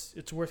 so it's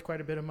worth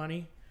quite a bit of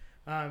money.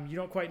 You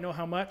don't quite know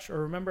how much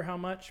or remember how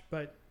much,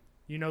 but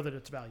you know that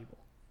it's valuable.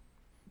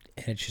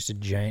 And it's just a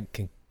giant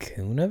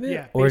cocoon of it?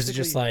 Yeah, Or is it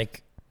just basically-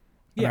 like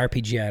an Yeah.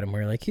 RPG item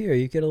where you're like, here,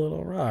 you get a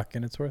little rock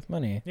and it's worth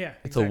money? Yeah,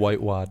 It's a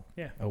white wad.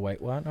 A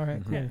white one? All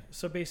right, cool. Yeah.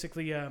 So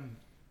basically,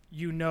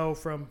 you know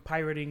from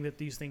pirating that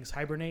these things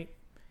hibernate,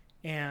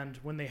 and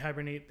when they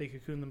hibernate, they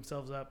cocoon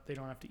themselves up. They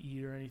don't have to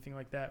eat or anything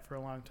like that for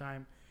a long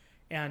time,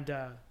 and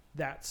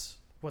that's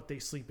what they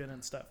sleep in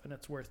and stuff, and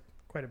it's worth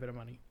quite a bit of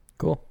money.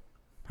 Cool.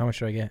 How much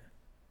do I get?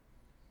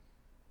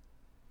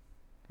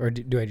 Or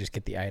do I just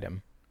get the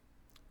item?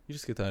 You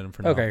just get the item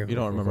for now. Okay, You don't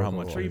cool, remember cool, how cool,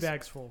 much cool. it 3 is.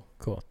 bags full.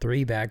 Cool.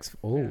 3 bags.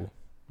 Oh. Yeah.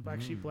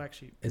 Black sheep, black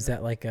sheep. Is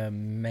that like a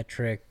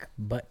metric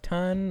butt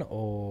ton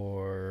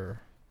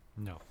or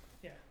No.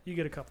 Yeah, you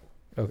get a couple.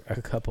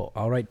 a couple?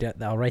 I'll write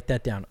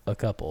that down. A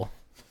couple.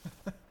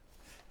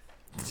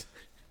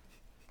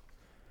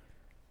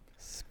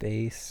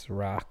 Space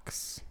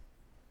rocks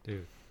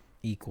Dude.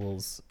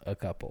 equals a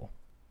couple.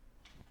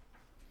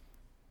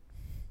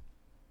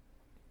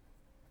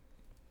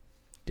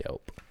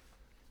 Dope.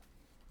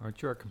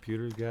 Aren't you our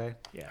computers guy?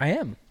 Yeah. I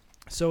am.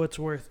 So it's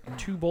worth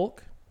 2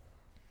 bulk.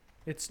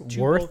 It's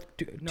 2 Worth bulk.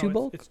 two No,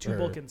 bulk? It's 2 or-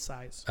 bulk in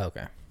size.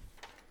 Okay.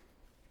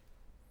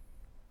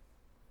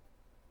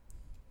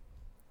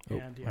 Oh,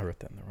 And I yeah. wrote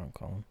that in the wrong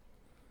column.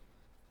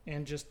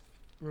 And just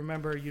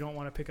remember, you don't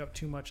want to pick up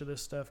too much of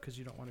this stuff because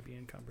you don't want to be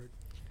encumbered.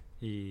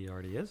 He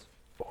already is.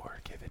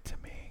 Or give it to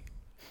me.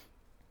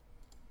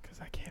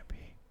 Because I can't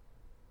be.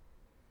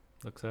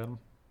 Looks at him.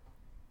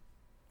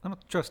 I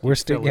don't trust We're you,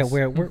 still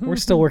Phyllis. we're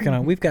still working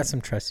on. We've got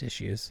some trust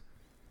issues.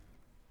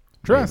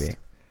 Trust. Maybe.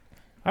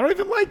 I don't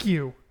even like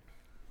you.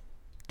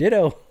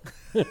 Ditto.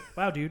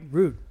 Wow, dude,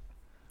 rude.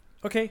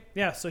 Okay,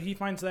 yeah. So he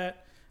finds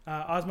that.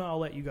 Ozma, I'll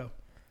let you go.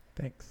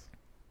 Thanks.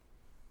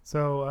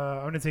 So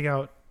I'm going to take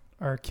out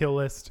our kill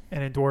list,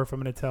 and in dwarf,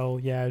 I'm going to tell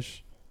Yaj.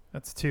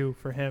 That's 2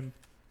 for him.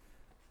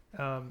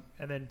 And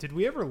then, did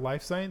we ever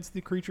life science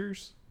the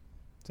creatures?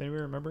 Does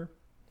anybody remember?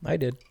 I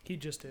did. He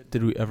just did.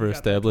 Did we ever He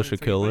got that establish a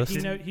 23, kill but list?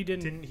 He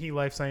didn't. Didn't he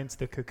life science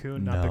the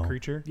cocoon, not the No.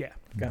 creature? Yeah.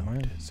 Got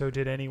mine. So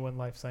did anyone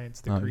life science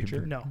the No, you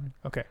creature? No.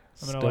 Okay,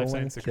 I'm going to life Stolen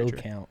science the kill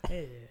creature. count.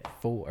 Yeah.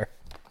 4.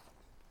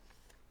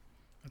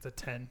 That's a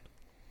 10.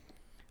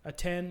 A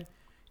 10.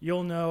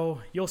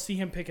 You'll see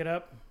him pick it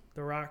up,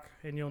 the rock,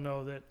 and you'll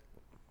know that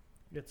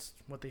it's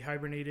what they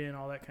hibernate in,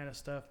 all that kind of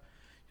stuff.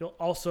 You'll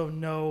also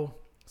know,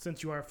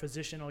 since you are a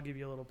physician, I'll give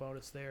you a little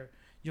bonus there.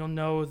 You'll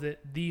know that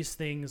these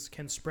things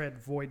can spread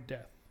void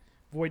death.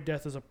 Void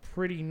death is a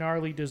pretty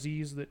gnarly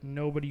disease that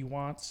nobody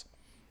wants.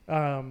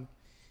 And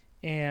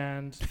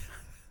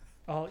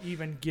I'll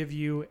even give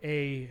you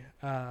a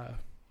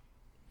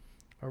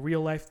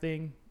real life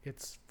thing.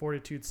 It's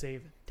fortitude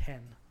save 10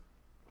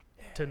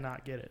 to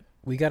not get it.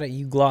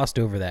 You glossed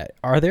over that.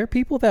 Are there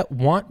people that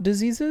want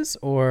diseases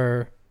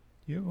or?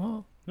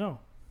 Well, No.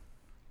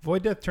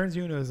 void death turns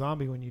you into a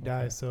zombie when you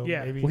die. Okay. So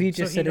Yeah. maybe. Well, he So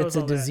just he said knows it's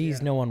a all that, disease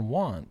yeah. no one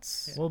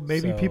wants. Well,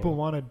 maybe So- people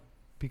want to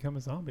become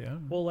a zombie. I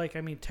don't know. Well, like,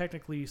 I mean,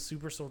 technically,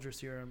 super soldier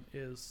serum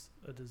is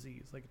a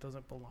disease. Like, it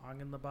doesn't belong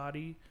in the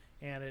body,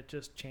 and it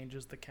just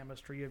changes the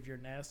chemistry of your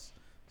nest.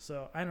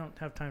 So I don't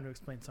have time to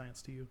explain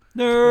science to you.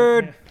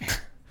 Nerd.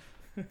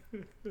 But yeah.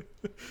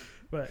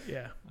 But,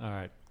 yeah. All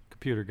right,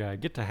 computer guy,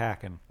 get to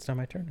hacking. It's not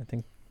my turn. I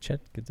think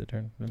Chet gets a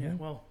turn. Yeah,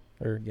 well,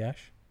 Or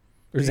Yash.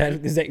 Or is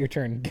that your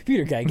turn?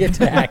 Computer guy, get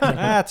to hacking.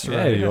 That's Yeah,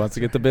 right. he wants to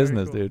get the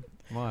business, cool. dude.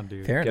 Come on,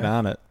 dude. Fair Get enough.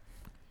 on it.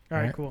 all right,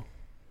 Alright. cool.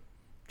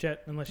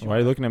 Chet, unless you Why are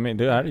you want- looking at me?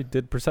 Dude, I already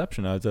did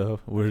perception.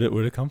 Where'd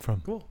it come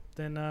from? Cool.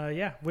 Then,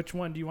 yeah, which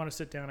one do you want to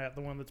sit down at?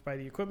 The one that's by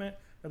the equipment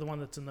or the one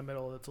that's in the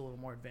middle that's a little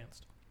more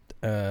advanced?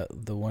 The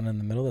one in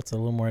the middle that's a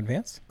little more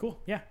advanced. Cool.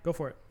 Yeah, go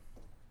for it.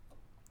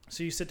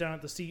 So you sit down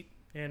at the seat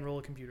and roll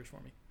the computers for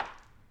me.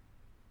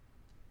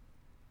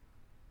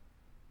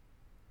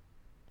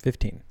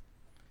 15.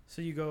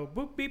 So you go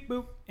boop, beep,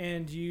 boop,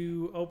 and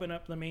you open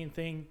up the main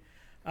thing.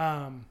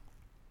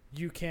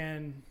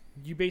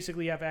 You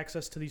basically have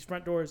access to these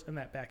front doors and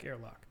that back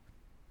airlock.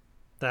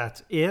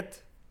 That's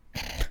it.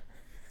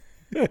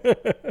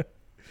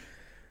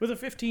 With a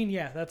 15,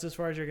 yeah, that's as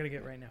far as you're going to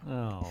get right now.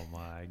 Oh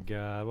my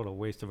god, what a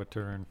waste of a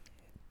turn.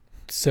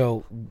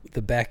 So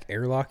the back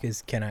airlock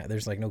is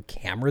there's like no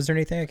cameras or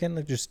anything I can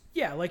like just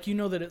Yeah, like you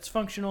know that it's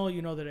functional,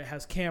 you know that it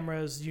has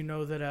cameras, you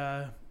know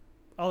that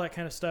all that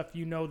kind of stuff.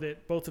 You know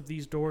that both of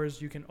these doors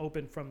you can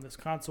open from this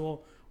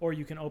console or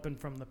you can open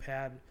from the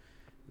pad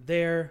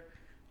there.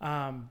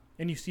 And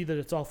you see that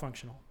it's all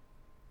functional.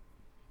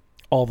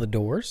 all the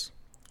doors?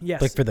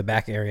 Yes. Like for the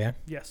back area.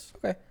 Yes.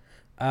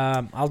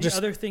 I'll The just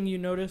other thing you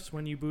notice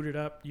when you boot it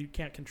up, you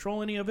can't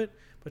control any of it,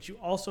 but you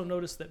also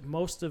notice that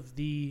most of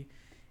the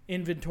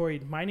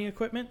inventoried mining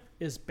equipment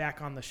is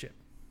back on the ship.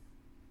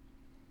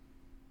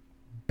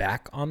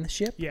 back on the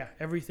ship? Yeah,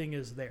 everything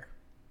is there.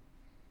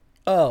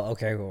 Oh,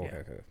 okay, cool. Yeah.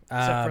 Okay, cool.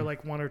 Except for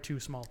like one or two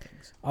small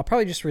things. I'll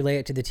probably just relay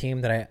it to the team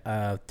that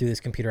I through this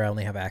computer I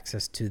only have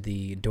access to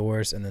the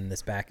doors and then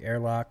this back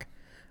airlock.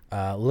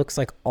 Looks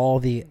like all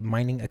the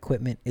mining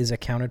equipment is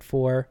accounted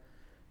for.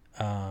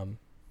 But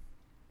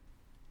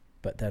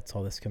that's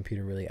all this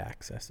computer really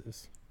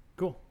accesses.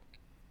 Cool.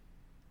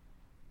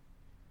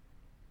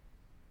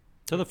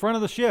 To the front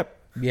of the ship.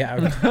 Yeah.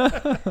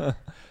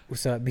 I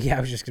was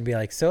just gonna be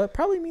like, so it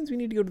probably means we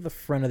need to go to the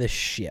front of the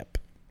ship.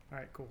 All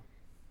right, cool.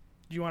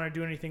 Do you want to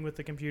do anything with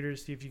the computer to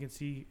see if you can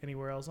see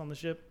anywhere else on the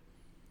ship?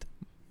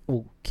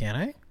 Well, can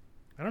I?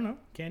 I don't know.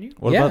 Can you?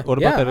 What Yeah, about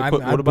yeah, that? I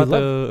What would about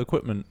love- the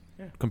equipment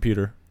Yeah.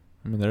 computer?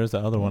 I mean, there is the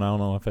other one. I don't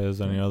know if it has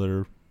any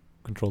other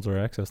controls or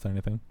access to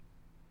anything.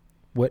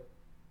 What?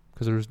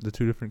 Because there's the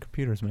two different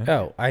computers, man.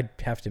 Oh, I'd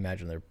have to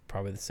imagine they're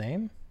probably the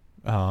same.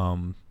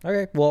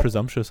 Okay, well,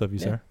 Presumptuous of you,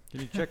 yeah. sir.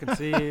 Can you check and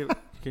see?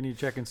 Can you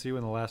check and see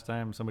when the last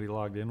time somebody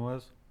logged in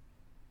was?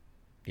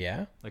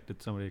 Yeah. Like,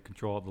 did somebody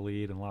control the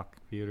lead and lock the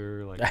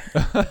computer? Like,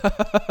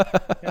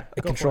 Yeah,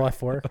 go Control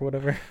for it. F4 or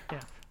whatever.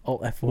 Yeah.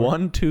 Alt F4.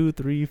 1, 2,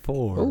 3,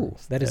 4. Oh,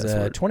 that is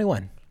Password.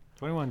 21.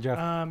 21,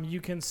 Jeff. You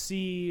can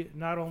see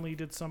not only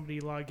did somebody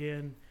log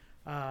in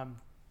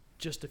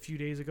just a few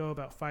days ago,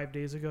 about 5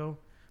 days ago,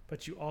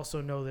 but you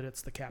also know that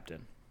it's the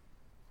captain.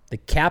 The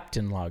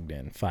captain logged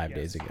in 5 Yes.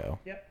 days ago.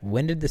 Yep.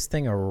 When did this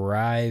thing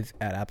arrive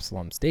at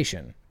Absalom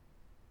Station?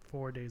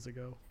 4 days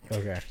ago.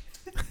 Okay.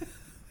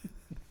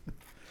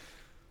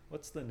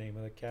 What's the name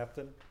of the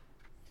captain?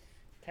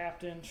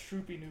 Captain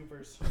Shroopy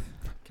Noopers.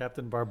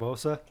 Captain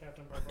Barbosa?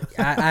 Captain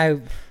Barbosa. I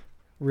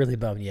really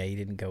bummed. Yeah, you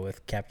didn't go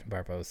with Captain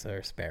Barbosa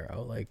or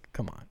Sparrow. Like,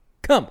 come on.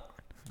 Come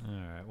on.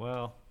 All right,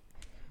 well,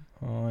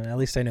 Oh, at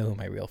least I know who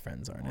my real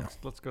friends are now.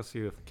 let's go see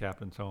if the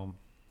captain's home.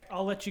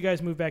 I'll let you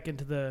guys move back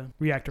into the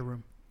reactor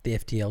room. The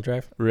FTL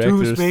drive? Two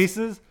Reactors,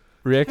 spaces?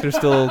 reactor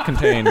still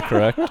contained,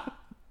 correct?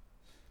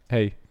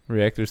 Hey,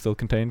 reactor still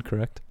contained,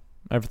 correct?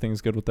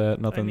 Everything's good with that.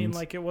 Nothing's... I mean,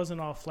 like, it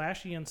wasn't all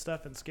flashy and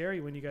stuff and scary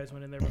when you guys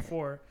went in there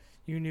before.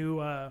 You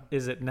knew,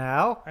 Is it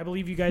now? I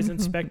believe you guys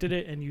inspected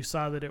it and you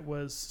saw that it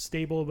was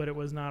stable, but it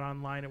was not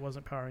online. It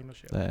wasn't powering the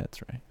ship.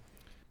 That's right.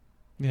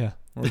 Yeah,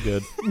 we're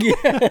good.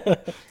 Yeah.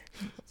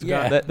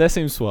 Yeah. That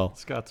seems swell.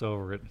 Scott's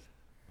over it.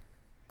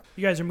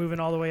 You guys are moving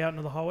all the way out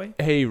into the hallway?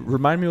 Hey,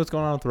 remind me what's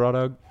going on with the raw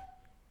dog.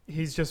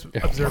 He's just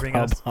observing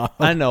us.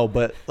 I know,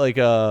 but like,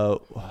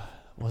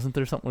 wasn't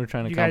there something we were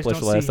trying to You guys accomplish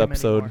don't last see him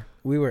episode? anymore.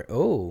 We were,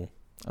 Oh,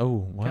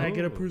 what? Can I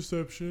get a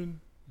perception?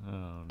 Oh,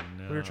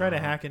 no. We were trying to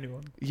hack into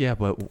him. Yeah,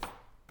 but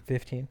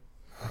 15.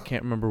 I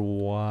can't remember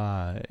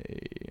why.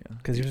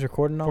 Because he was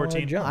recording all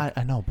 14. our junk.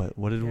 I know, but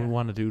what did we Yeah.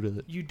 want to do to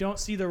the... You don't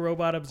see the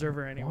robot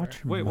observer anywhere.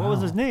 Wait, what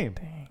was his name?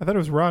 I thought it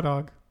was Raw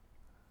Dog.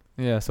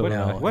 Yeah, so What- did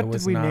I. what it did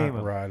was we not name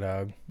him? Raw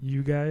Dog.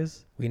 You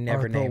guys We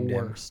never are named the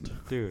him. worst.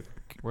 Dude,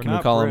 we're Can we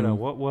not call Britta. him-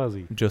 What was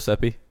he?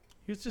 Giuseppe.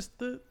 He was just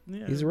the...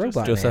 Yeah, He's a just-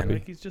 robot Giuseppe. man.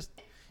 Like, he's the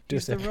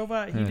Giuseppe.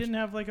 robot. He Yeah. didn't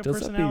have like a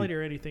Giuseppe. personality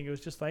or anything. It was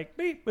just like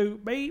beep,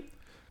 boop, beep.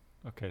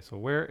 Okay, so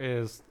where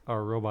is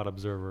our robot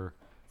observer,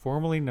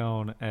 formerly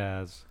known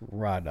as...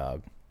 Raw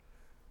Dog.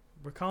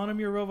 We're calling him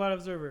your robot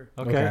observer.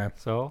 Okay, Okay.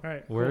 so All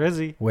right, where cool. is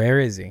he? Where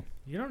is he?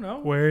 You don't know.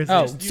 Where is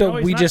Oh, it? You so know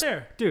he's we not just...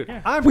 there. Dude,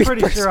 Yeah. I'm With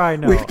pretty sure I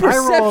know. With I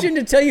rolled... perception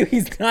to tell you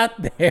he's not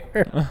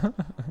there.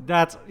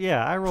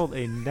 I rolled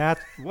a nat...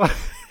 What?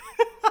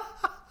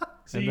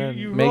 So And you, then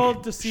you make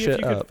rolled to see if shit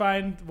you could up.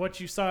 find what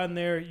you saw in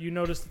there. You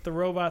noticed that the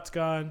robot's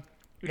gone,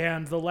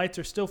 and the lights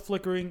are still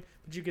flickering,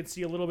 but you can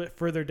see a little bit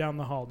further down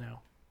the hall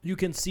now. You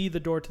can see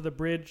the door to the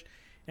bridge,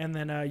 and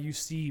then you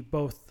see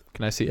both.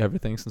 Can I see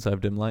everything since I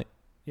have dim light?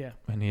 Yeah,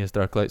 And he has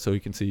dark light, so he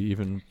can see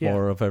even Yeah.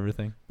 more of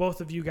everything. both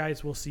of you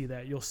guys will see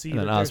that. You'll see And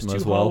that then there's Ozma two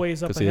as well,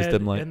 hallways up 'cause he has ahead,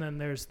 dim light. and then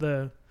there's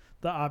the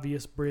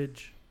obvious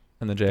bridge.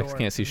 And then Jax Door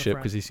can't see in the shit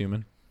front. because he's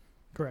human.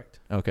 Correct.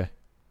 Okay.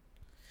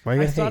 Why are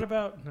you I gonna thought hate?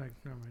 about. No,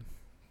 never mind.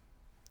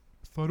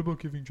 Thought about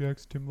giving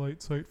Jack's dim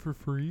light sight for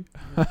free.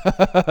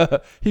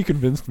 He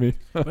convinced me.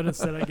 But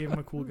instead, I gave him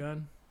a cool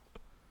gun.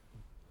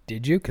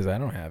 Did you? Because I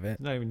don't have it.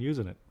 Not even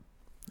using it.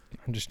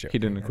 I'm just joking. He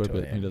didn't I equip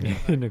totally it. He am.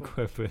 doesn't. Didn't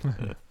equip it.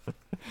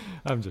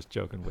 I'm just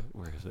joking.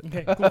 Where is it?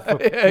 Okay, cool.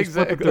 Yeah, He's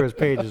flipping through his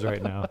pages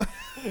right now.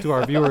 To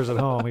our viewers at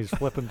home, he's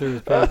flipping through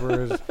his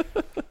papers.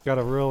 Got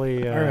a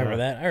really I remember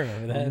that. I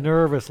remember that.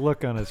 nervous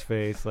look on his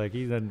face, like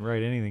he didn't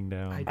write anything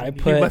down. I I didn't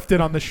He put left it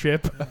on the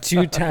ship.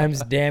 2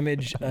 times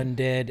damage,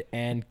 undead,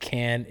 and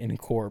can in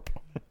corp.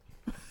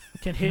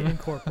 Can hit and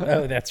corp.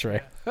 Oh, that's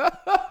right.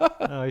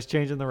 Oh, he's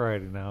changing the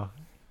writing now.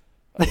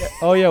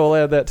 Oh, yeah, we'll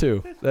add that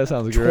too. That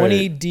sounds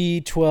great.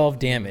 20d12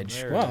 damage.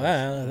 There it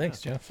Wow, is.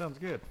 thanks, Joe. Sounds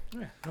good.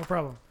 Yeah, no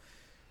problem.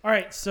 All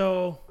right,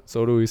 so So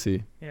what do we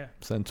see? yeah.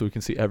 Since we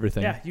can see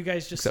everything. Yeah, you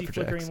guys just Except see for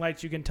flickering Jax.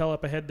 lights. You can tell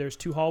up ahead there's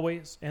 2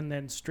 hallways, and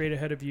then straight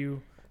ahead of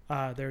you,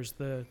 there's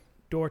the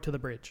door to the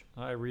bridge.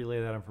 I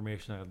relay that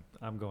information.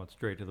 I'm going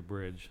straight to the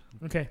bridge.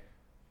 Okay.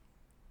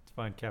 Let's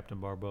find Captain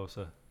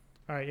Barbosa.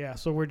 All right, yeah.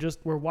 So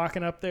we're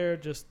walking up there.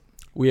 Just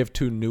We have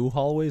 2 new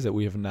hallways that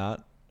we have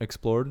not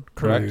explored,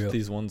 correct? Correct.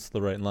 These ones to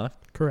the right and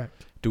left.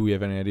 correct. Do we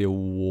have any idea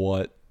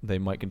what they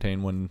might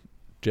contain when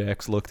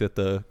Jax looked at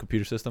the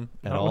computer system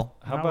at Not all?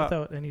 How Not about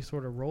without any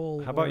sort of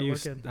roll. how about or you?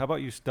 looking. How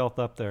about you stealth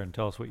up there and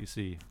tell us what you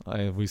see?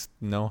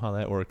 Know how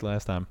that worked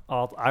last time.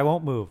 I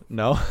won't move.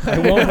 No. I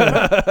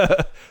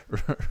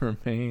won't.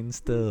 Remain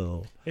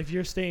still. If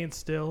you're staying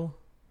still,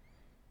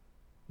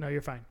 no,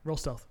 you're fine. Roll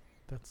stealth.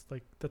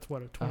 That's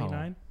what a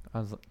 29. I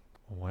was like,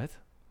 what?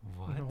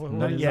 What?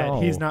 Not is yet.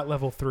 No. He's not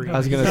level 3. I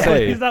was he's gonna not-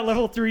 say- he's not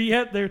level 3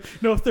 yet. There's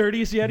no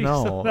 30s yet. He's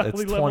No, still not it's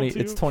level 20. 2.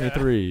 It's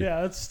 23.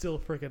 Yeah, that's still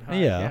freaking high.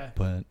 Yeah,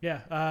 but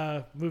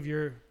Yeah. Move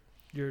your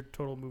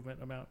total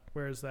movement amount.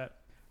 Where is that?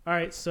 All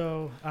right.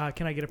 So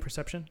can I get a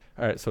perception?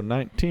 all right. So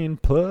 19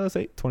 plus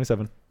 8,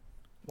 27.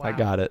 I Wow.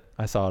 got it.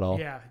 I saw it all.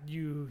 Yeah.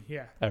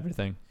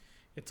 Everything.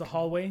 It's a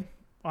hallway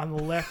on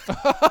the left.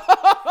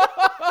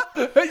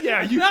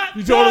 Yeah, you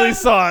totally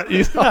saw it.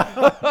 You saw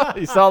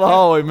the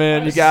hallway,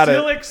 man. You got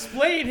Still it.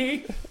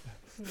 explaining.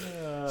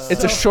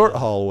 It's a short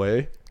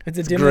hallway. It's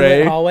a It's dim gray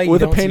lit hallway.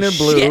 with you a don't see painted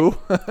shit.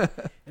 blue.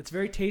 It's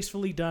very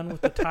tastefully done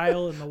with the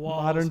tile and the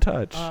walls. Modern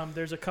touch.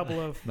 There's a couple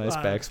of Nice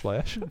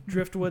backsplash.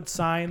 driftwood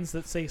signs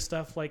that say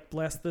stuff like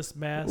 "Bless this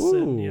mess"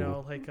 Ooh.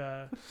 and like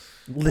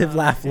Live,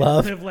 laugh,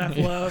 love. live, laugh,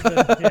 love.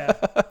 And,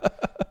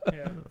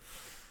 yeah.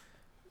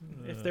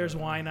 If there's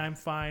wine, I'm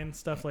fine.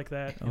 Stuff like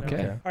that. you know.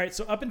 Okay. All right.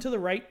 So up and to the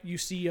right, you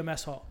see a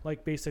mess hall,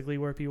 like basically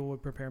where people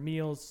would prepare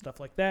meals, stuff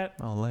like that.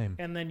 Oh, lame.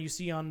 And then you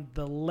see on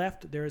the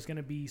left there is going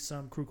to be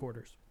some crew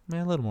quarters.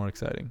 Man, a little more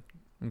exciting.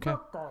 Okay.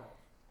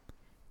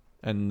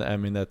 And I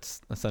mean,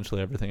 that's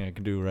essentially everything I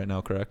can do right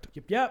now, correct?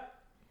 Yep.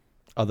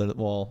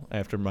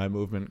 After my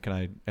movement, can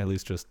I at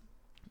least just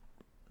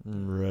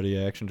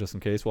ready action just in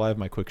case? Well, I have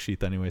my quick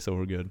sheath anyway, so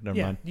we're good. Never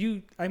mind.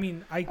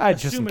 I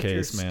just assume in if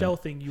case, you're man.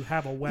 stealthing, you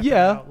have a weapon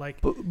Yeah, out. Like,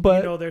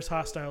 But there's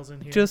hostiles in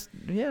here.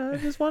 I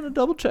just want to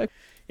double check.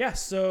 Yeah,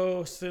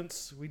 so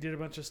since we did a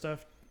bunch of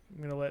stuff, I'm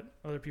going to let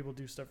other people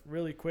do stuff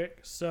really quick.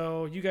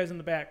 So you guys in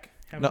the back.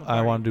 No,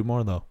 I want to do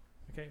more, though.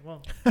 Okay,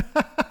 well,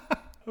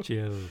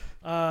 Chill.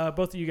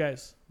 both of you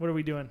guys, what are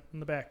we doing in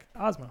the back?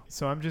 Ozma.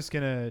 So I'm just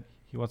gonna.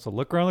 He wants to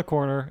look around the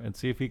corner and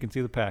see if he can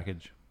see the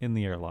package in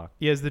the airlock.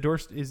 Yeah, is the door?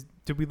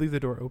 Did we leave the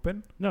door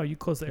open? No, you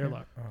close the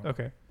airlock. Oh.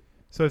 Okay.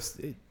 So if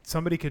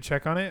somebody could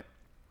check on it,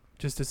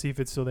 just to see if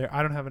it's still there.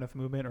 I don't have enough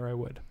movement, or I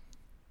would.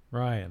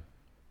 Ryan.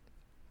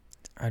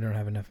 I don't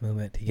have enough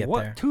movement to get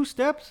What? there. 2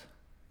 steps?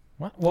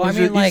 What? Well,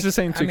 he's just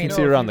saying so you can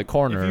see around the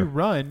corner. If you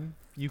run,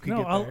 you can No,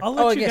 get there. I'll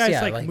Oh, I let you guess,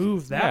 guys yeah,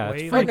 move that Yeah, way.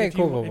 it's Like, okay, if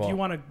cool. you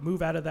want to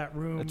move out of that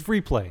room, It's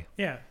free play.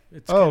 yeah.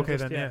 It's Oh, kind of okay,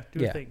 just, then, yeah. do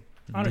Yeah. a thing.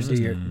 do,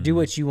 Honestly, do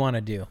what you want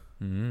to do.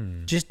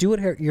 Just do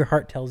what your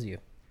heart tells you.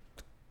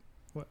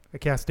 What? I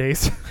cast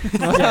Daze.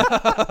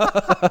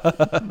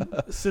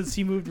 since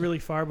he moved really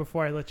far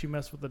before I let you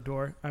mess with the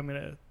door, I'm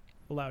gonna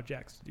allow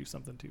Jax to do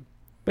something too.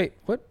 Wait,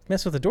 what?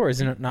 Mess with the door?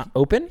 Isn't it not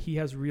open? He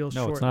has real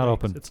No, short it's not legs.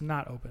 open. It's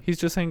not open. He's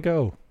just saying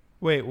go.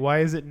 Wait, why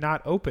is it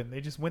not open?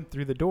 They just went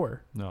through the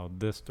door. No,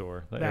 this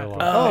door. The That airlock.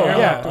 door. Oh, airlock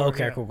yeah. door,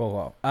 Okay, yeah.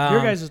 cool.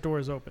 Your guys' door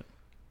is open.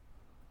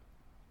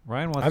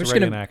 Ryan I'm wants just to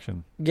ready gonna- in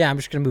action. Yeah, I'm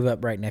just gonna move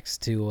up right next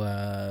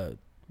to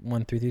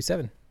 1 through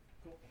 7.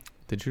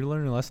 Did you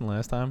learn your lesson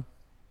last time?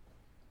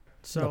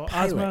 So a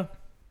pilot. Ozma,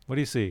 What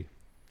do you see?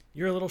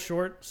 you're a little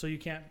short, so you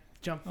can't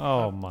jump.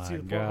 Oh up, my see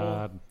the porthole.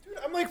 god. Dude,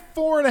 I'm like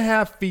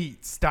 4.5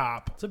 feet.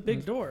 Stop. It's a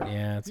big door.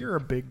 Yeah, it's You're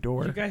a big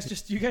door. You guys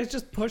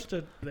just pushed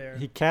it there.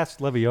 He casts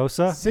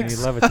Leviosa and he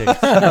Six.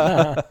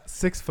 levitates.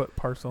 6 foot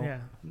parcel. Yeah.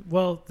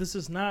 Well, this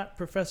is not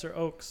Professor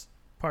Oak's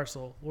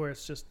parcel where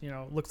it's just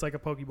looks like a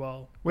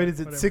Pokeball. Wait,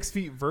 is it Whatever. 6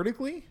 feet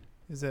vertically?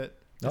 Is it?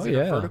 Is Oh, it yeah.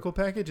 a vertical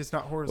package? It's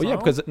not Well, horizontal. yeah,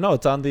 because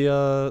it's on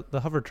the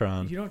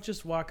Hovertron. You don't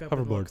just walk up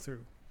and look Hoverboard.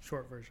 through.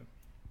 Short version.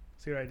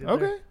 See what I did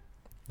Okay. there?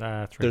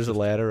 That's There's a racist.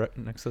 ladder right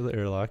next to the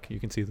airlock. You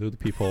can see through the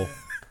peephole.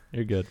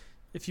 You're good.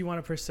 If you want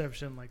a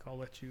perception, I'll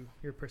let you.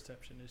 Your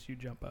perception is you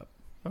jump up.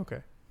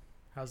 Okay.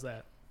 How's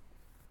that?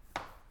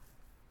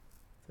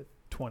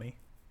 20.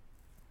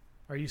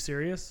 Are you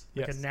serious?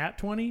 Like Yes. a nat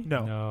 20?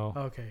 No. No.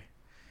 Okay.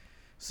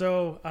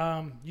 So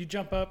you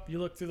jump up, you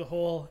look through the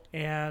hole,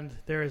 and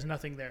there is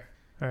nothing there.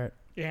 All right.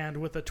 And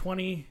with a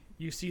 20,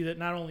 you see that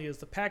not only is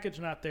the package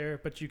not there,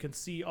 but you can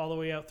see all the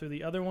way out through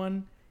the other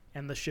one,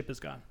 and the ship is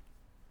gone.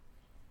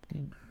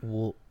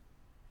 well,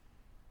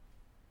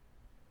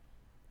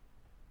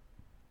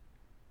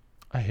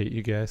 I hate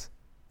you guys.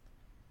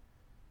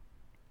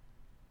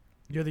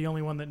 You're the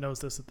only one that knows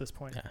this at this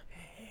point. Yeah.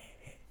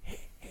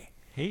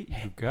 Hate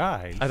you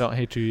guys. I don't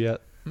hate you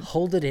yet.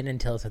 hold it in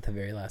until it's at the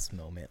very last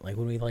moment. Like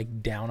when we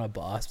down a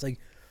boss, it's like,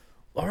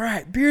 all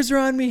right, beers are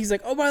on me. He's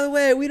like, oh, by the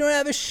way, we don't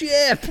have a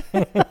ship.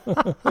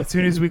 As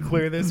soon as we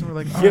clear this, we're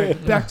like, all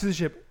right, back to the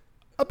ship.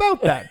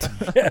 About that.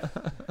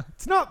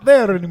 It's not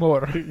there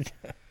anymore.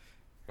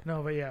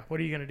 No, but yeah, what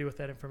are you going to do with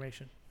that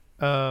information?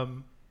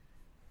 Can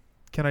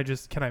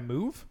I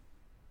move?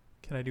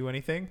 Can I do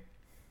anything?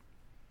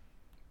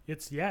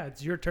 It's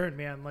your turn,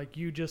 man.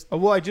 You just. Oh,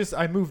 well,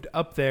 I moved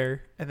up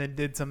there and then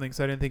did something,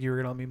 so I didn't think you were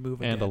gonna let me move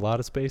again. And a lot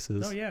of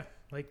spaces. Oh yeah,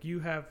 you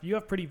have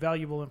pretty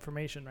valuable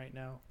information right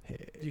now.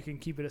 You can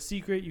keep it a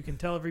secret. You can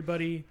tell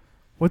everybody.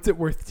 What's it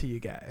worth to you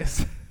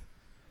guys?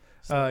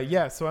 So,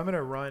 Yeah, so I'm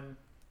gonna run.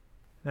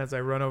 And as I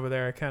run over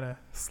there, I kind of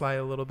slide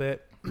a little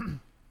bit.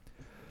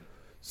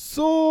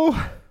 So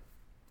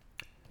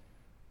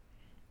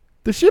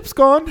the ship's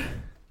gone,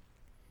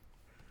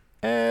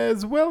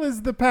 as well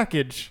as the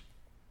package.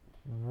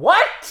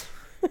 What?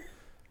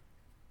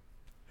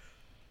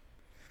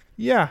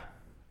 Yeah,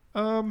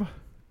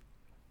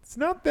 it's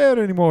not there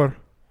anymore.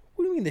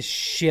 What do you mean the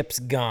ship's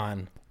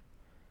gone?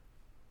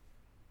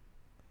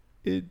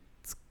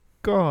 It's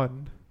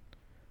gone.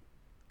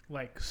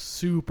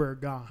 super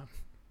gone.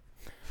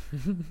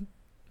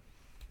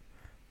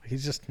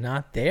 He's just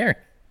not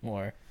there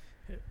more.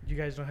 You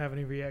guys don't have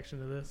any reaction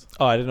to this?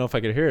 Oh, I didn't know if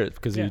I could hear it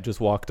because Yeah. you just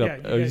walked up. Yeah,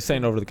 you Oh, you guys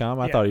saying could- over the comm?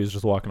 I yeah. thought he was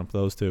just walking up to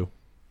those two.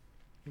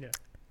 Yeah.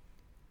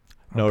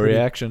 No I'm pretty-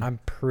 reaction. I'm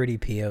pretty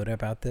PO'd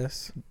about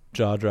this.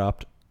 Jaw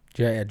dropped.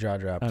 Yeah, jaw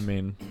dropped. I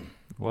mean,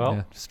 Well,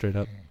 yeah, straight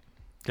up.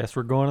 guess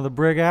we're going to the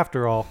brig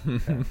after all.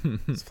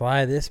 Let's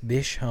fly this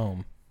bish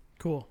home.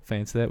 Cool.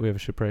 Fancy that? We have a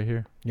ship right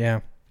here. Yeah.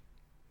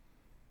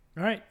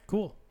 All right.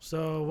 Cool.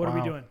 So what are we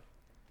Wow. doing?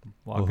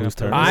 Walking whose up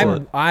there.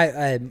 turn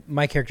is it?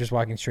 My character's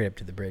walking straight up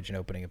to the bridge and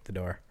opening up the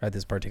door at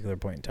this particular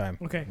point in time.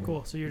 Okay.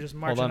 Cool. So you're just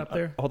Hold marching on. up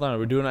there. Hold on. Are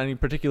we doing any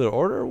particular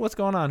order? What's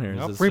going on here? Is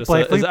Nope, this free just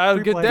play, a- is-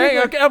 free good. play. Dang.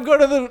 Okay, I'm going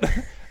to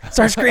the.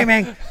 Start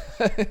screaming!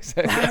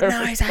 Exactly.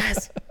 Loud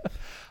noises!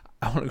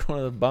 I want to go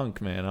to the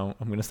bunk, man. I'm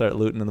going to start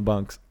looting in the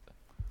bunks.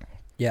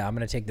 Yeah, I'm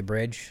gonna take the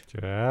bridge.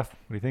 Jeff,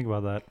 what do you think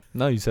about that?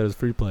 No, you said it was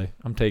free play.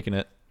 I'm taking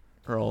it.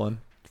 Rolling.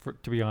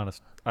 To be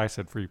honest, I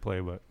said free play,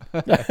 but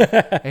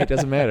Hey, it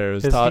doesn't matter. It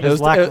was his, tossed. his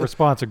lack of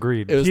response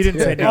agreed. It was He didn't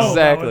say no.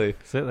 Exactly.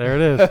 So there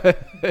it is.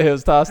 It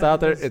was tossed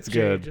out there. It's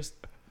Jay good. Just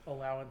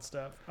allowing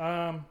stuff.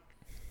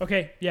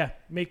 Okay. Yeah.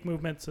 Make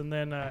movements, and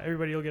then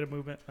everybody will get a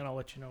movement, and I'll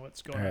let you know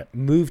what's going All on. right,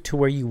 move to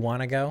where you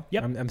want to go.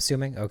 Yep. I'm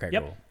assuming. Okay,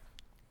 Yep. cool.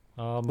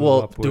 I'll move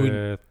Well, up do we-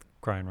 with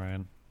Crying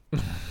Ryan.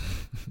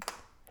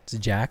 It's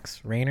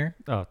Jax Rayner.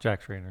 Oh,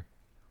 Jack Schrainer.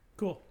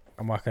 Cool.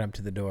 I'm walking up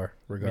to the door,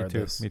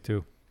 regardless. Me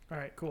too. All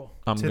right. Cool.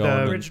 I'm To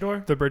going. the Bridge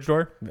door. The bridge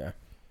door. Yeah.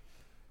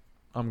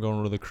 I'm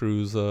going to the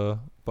cruise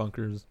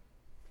bunkers.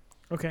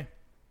 Okay.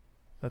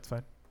 That's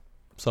fine.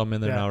 So I'm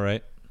in there Yeah. now,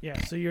 right?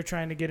 Yeah. So you're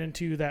trying to get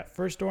into that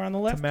first door on the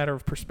It's left. a matter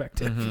of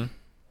perspective. Mm-hmm.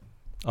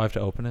 Oh, I have to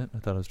open it. I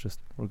thought it was just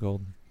we're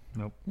golden.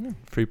 Nope.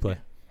 Free play.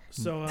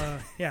 So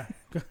yeah.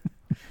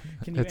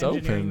 Can you It's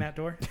engineering open. that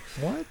door?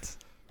 What?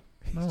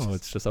 No,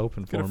 it's just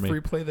open for Gonna me.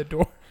 free play the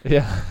door.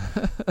 Yeah.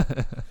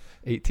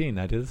 18.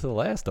 I did this to the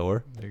last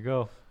door. There you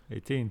go.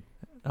 18.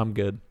 I'm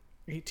good.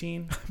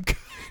 18.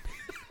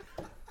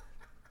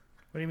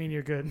 What do you mean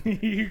you're good?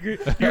 you're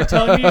good? You're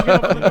telling me you can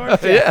open the door?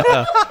 Yeah.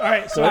 All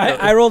right. So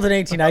I rolled an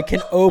 18. I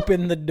can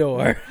open the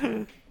door.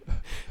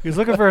 He was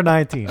looking for a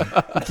 19.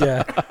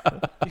 Yeah.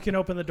 you can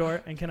open the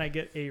door, and can I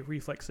get a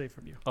reflex save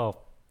from you? Oh,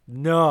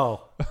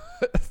 no.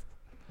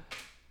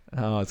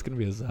 Oh, it's gonna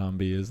be a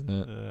zombie, isn't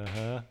it?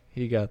 Uh-huh.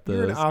 He got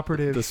You're an the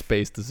operative.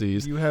 space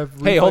disease. You have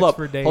Hey, hold reflex up,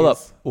 for days. hold up.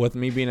 With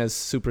me being as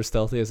super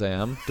stealthy as I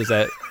am, does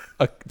that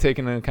take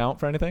into account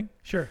for anything?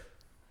 Sure.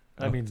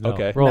 That means no.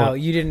 Okay. Roll No,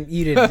 it. you didn't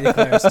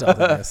declare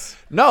stealthiness.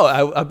 No,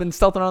 I've been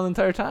stealthing around the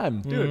entire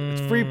time. Dude,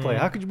 it's free play.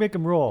 How could you make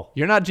him roll?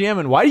 You're not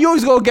GMing. Why do you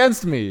always go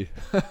against me?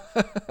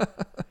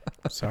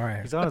 Sorry.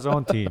 He's on his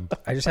own team.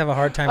 I just have a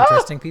hard time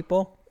trusting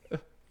people.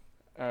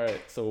 All right.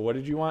 So what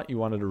did you want? You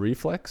wanted a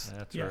reflex?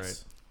 That's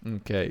Yes.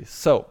 Okay.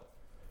 So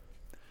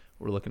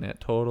we're looking at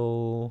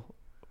total.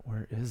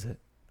 Where is it?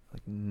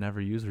 Like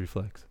never use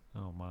reflex.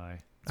 right. Oh, my.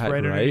 It's right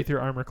underneath your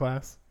armor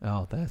class.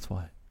 Oh, that's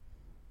why.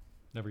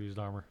 Never used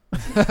armor.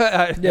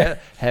 Yeah.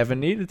 Haven't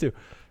needed to.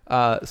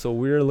 So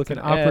we're It's looking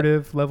an at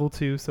operative level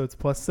 2, so it's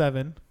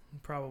 +7.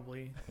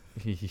 Probably.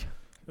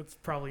 That's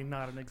probably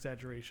not an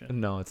exaggeration.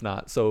 No, it's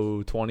not.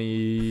 So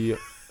 20.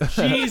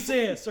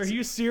 Jesus, are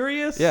you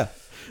serious? Yeah.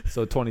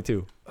 So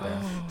 22.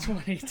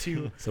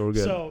 22. So we're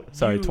good. So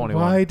Sorry, you-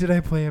 21. Why did I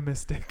play a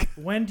mystic?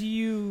 When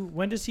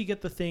does he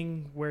get the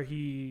thing where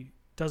he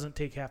doesn't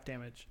take half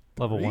damage?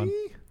 Level 1.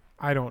 Three?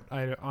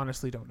 I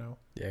honestly don't know.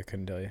 Yeah, I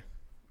couldn't tell you.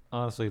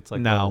 Honestly, it's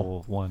like Now.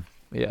 level 1.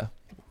 Yeah.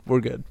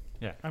 We're good.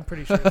 I'm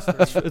pretty sure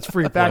it's 3. It's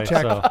free play. Fact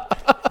check. So.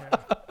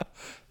 Yeah.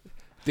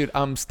 Dude,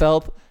 I'm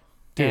stealth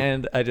Dude.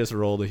 and I just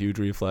rolled a huge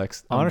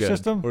reflex. I'm Honor good.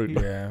 system? We're-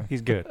 Yeah.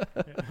 He's good.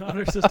 Yeah,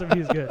 honor system,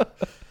 he's good.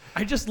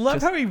 I just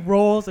love how he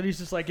rolls and he's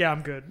just like, yeah,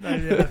 I'm good.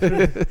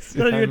 Doesn't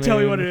even tell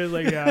me what it is.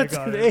 Like, yeah, I That's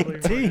got an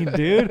it. 18,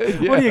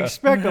 dude. What do you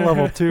expect at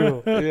level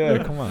 2?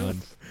 Yeah, come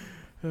on.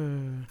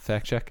 Like,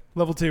 Fact check.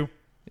 Level 2.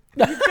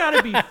 you've got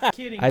to be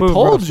kidding. I Boom,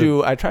 told roasted.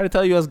 you. I tried to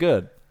tell you I was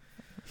good.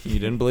 You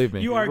didn't believe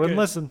me. You are Wouldn't good.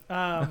 listen.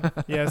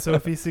 Yeah, so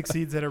if he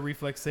succeeds at a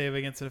reflex save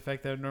against an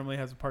effect that normally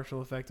has a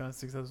partial effect on a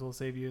successful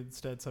save, you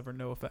instead suffer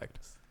no effect.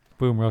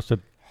 Boom,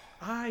 roasted.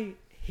 I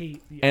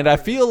hate the And I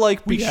operative. feel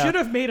like we yeah, should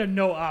have made a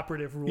no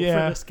operative rule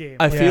Yeah. for this game.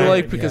 I feel Yeah.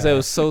 like because I Yeah.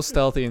 was so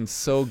stealthy and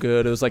so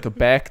good, it was like a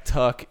back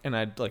tuck, and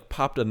I like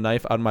popped a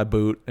knife out of my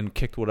boot and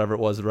kicked whatever it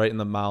was right in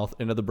the mouth,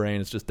 into the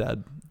brain. It's just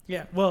dead.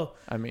 Yeah, well,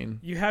 I mean,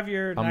 you have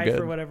your I'm knife good.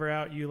 or whatever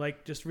out. You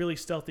like just really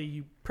stealthy.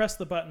 You press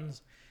the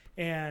buttons,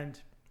 and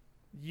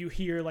you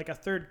hear like a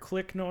third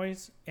click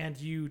noise, and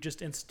you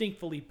just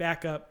instinctively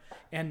back up,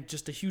 and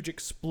just a huge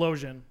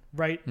explosion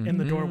right in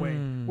the doorway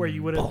where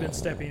you would have been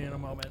stepping in a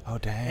moment. oh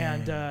dang.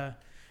 And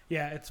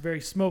yeah, it's very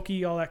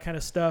smoky, all that kind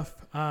of stuff.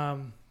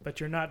 But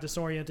you're not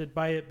disoriented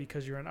by it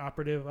because you're an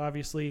operative,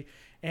 obviously.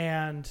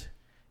 And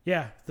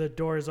yeah, the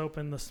door is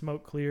open, the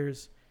smoke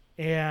clears,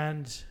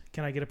 and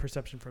can I get a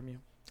perception from you?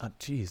 Oh,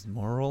 jeez,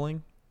 more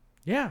rolling.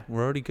 Yeah.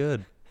 We're already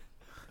good.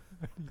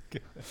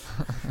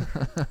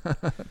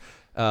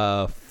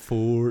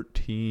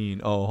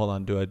 14. Oh, hold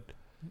on. Do I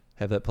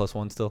have that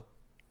 +1 still?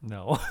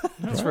 No.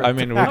 I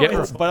mean, we're getting,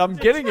 but I'm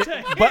getting it.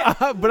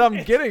 But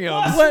I'm getting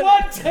them. Plus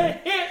 1 to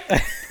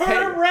hit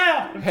per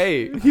round.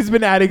 Hey, He's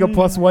been adding a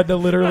 +1 to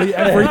literally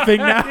everything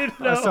now.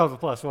 I still have a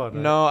 +1. Right?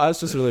 no, I was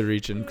just really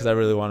reaching because I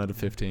really wanted a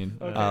 15.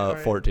 Okay, all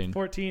right. 14,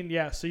 14,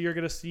 yeah. So you're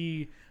going to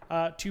see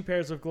 2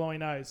 pairs of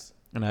glowing eyes.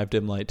 and I have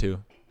dim light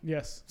too.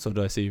 Yes. So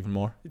do I see even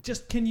more?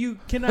 Just can the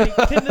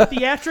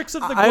theatrics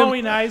of the I'm-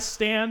 glowing eyes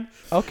stand?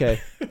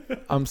 Okay,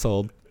 I'm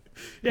sold.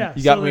 Yeah.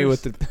 You got so me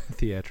with there's the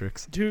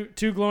theatrics,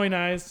 two glowing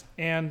eyes,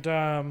 and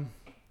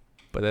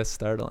but that's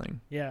startling.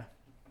 yeah,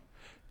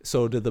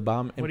 So did the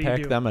bomb What do you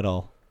impact do? them at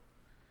all?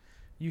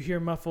 you hear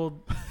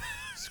muffled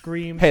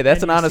screams. Hey,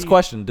 that's and an you honest see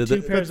question. Did Two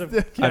the, pairs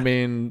of. I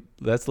mean,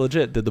 that's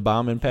legit. Did the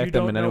bomb You impact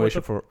them don't in know any way, with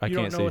shape, the- or I you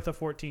can't don't know see? with a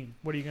 14.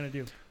 What are you gonna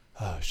do?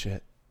 Oh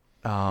shit.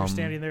 You're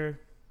standing there.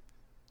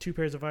 Two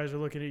pairs of eyes are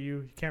looking at you.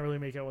 You can't really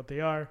make out what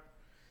they are.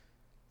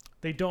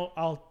 They don't.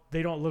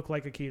 They don't look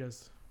like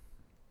Akitas.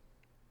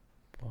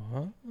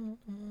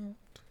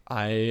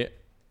 I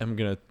am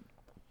gonna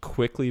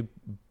quickly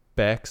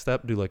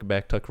backstep, do like a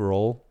back tuck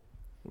roll,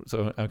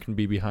 so I can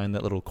be behind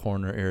that little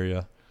corner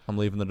area. I'm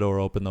leaving the door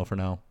open though for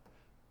now.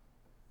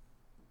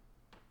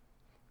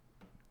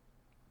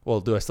 Well,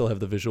 do I still have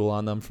the visual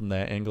on them from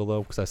that angle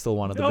though? Because I still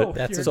wanted the. No,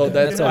 That's you're a- So good.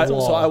 that's a so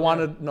wall. I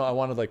wanted I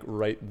wanted like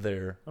right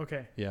there.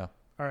 Okay. Yeah.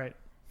 All right.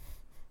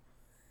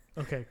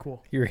 Okay.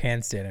 Cool. Your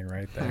hand standing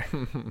right there.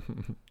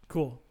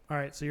 Cool. All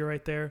right. So you're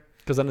right there.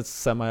 Because then it's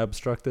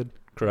semi-obstructed,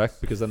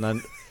 correct? Because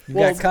then You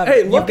well, got cover.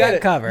 Hey, you look got at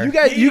it. cover.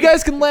 You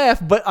guys can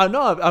laugh, but I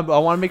know I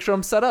want to make sure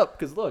I'm set up.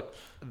 Because look,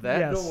 that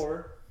Yes.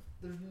 door.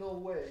 There's no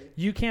way.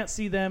 You can't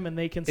see them, and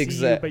they can see you,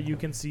 Exact- but you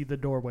can see the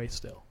doorway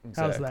still.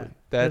 How's Exactly. that?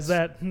 That's Is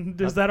that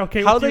is that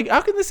okay how with they. you?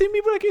 How can they see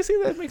me, but I can't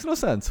see that? It makes no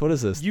sense. What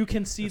is this? You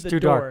can see It's the too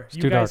door. dark. It's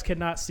You too guys dark.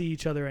 cannot see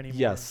each other anymore.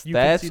 Yes, You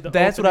can see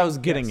that's the what I opening. was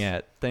getting Yes.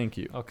 at. Thank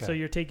you. Okay. So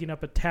you're taking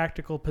up a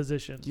tactical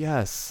position.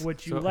 Yes.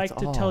 Would you So like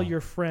it's to tell all- your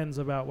friends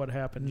about what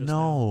happened just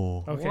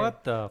No. now? Okay.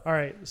 What the? All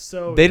right.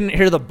 So They didn't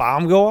hear the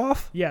bomb go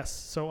off. yes.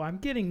 So I'm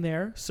getting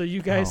there. So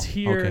you guys Oh,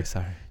 hear Okay,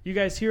 sorry. you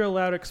guys hear a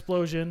loud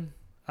explosion.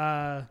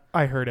 I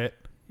heard it.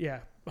 Yeah.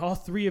 All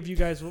three of you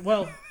guys.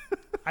 Well,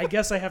 I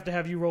guess I have to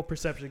have you roll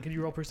perception. Can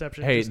you roll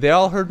perception? Hey, Just they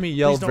all heard me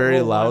yell please don't very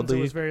roll ones, It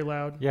loudly. was very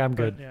loud. Yeah, I'm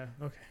but good. Yeah.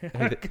 Okay.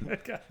 Hey,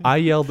 Good. I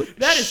yelled.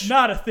 That is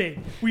not a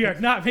thing. We are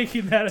not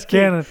making that a thing.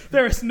 Canon.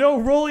 There is no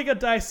rolling a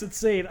dice and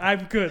saying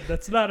I'm good.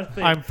 That's not a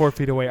thing. I'm 4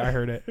 feet away. I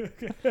heard it.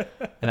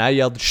 And I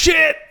yelled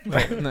shit.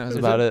 And that was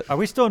about it. Are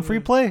we still in free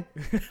play?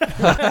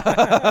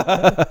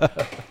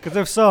 Because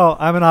if so,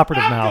 I'm an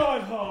operative I'm now.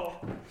 going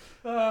home.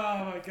 Oh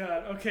my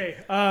god. Okay.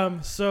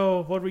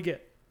 So what do we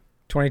get?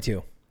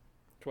 22.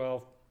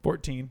 12.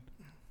 14.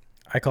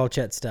 I call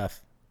Chet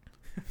stuff.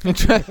 You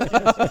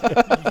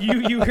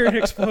heard an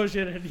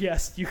explosion, and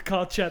yes, you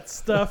call Chet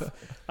stuff.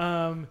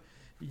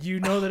 You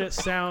know that it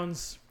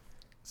sounds,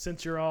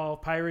 since you're all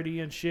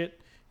piratey and shit,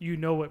 you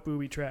know what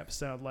booby traps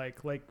sound like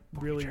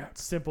really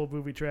simple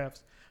booby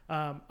traps.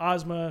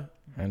 Ozma,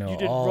 I know you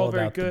didn't all roll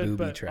very about the good, booby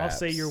but traps. I'll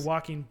say you're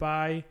walking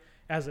by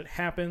as it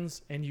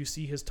happens, and you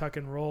see his tuck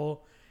and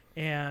roll,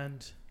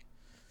 and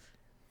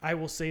I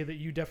will say that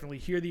you definitely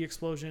hear the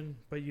explosion,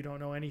 but you don't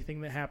know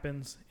anything that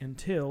happens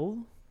until.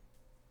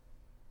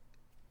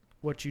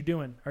 What you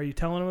doing? Are you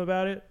telling him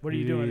about it? What are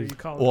you doing? Are you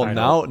calling? Well,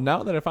 him?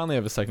 now that I finally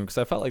have a second, because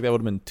I felt like that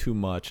would have been too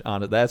much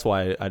on it. That's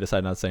why I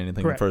decided not to say anything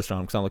in Correct. the first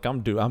round. Because I'm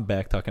like, I'm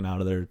back tucking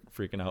out of there,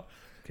 freaking out.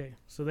 Okay,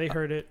 so they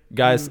heard it.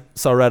 Guys, You-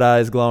 saw red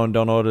eyes glowing.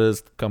 Don't know what it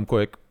is. Come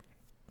quick.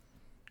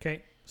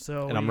 okay, so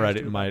And what I'm do you guys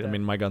ready. do about that?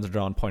 My guns are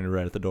drawn, pointed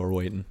right at the door,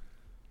 waiting.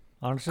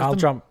 Honor system?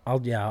 I'll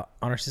draw.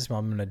 Honor system.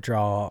 I'm gonna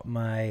draw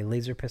my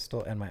laser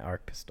pistol and my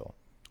arc pistol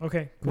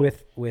Okay, cool.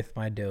 with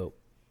my dope,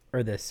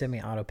 or the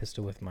semi-auto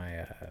pistol with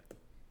my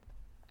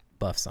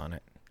buffs on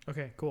it.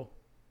 Okay, cool.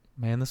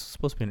 Man, this was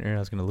supposed to be an area I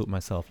was going to loot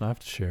myself. Now I have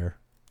to share.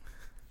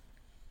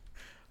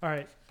 All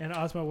right, and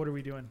Ozma, what are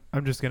we doing?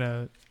 I'm just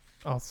gonna.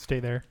 I'll stay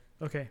there.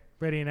 Okay,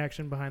 ready in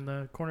action behind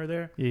the corner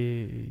there.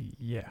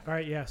 Yeah. All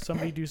right, yeah.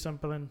 Somebody do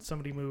something.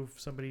 Somebody move.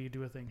 Somebody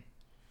do a thing.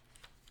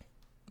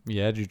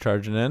 Yeah, did you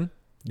charging in?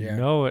 Yeah.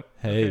 You know it.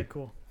 Hey, Okay,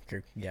 cool.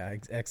 Yeah.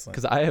 Excellent.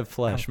 because I have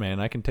flesh, man.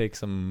 I can take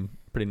some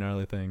pretty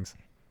gnarly things.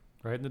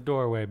 Right in the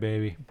doorway,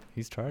 baby.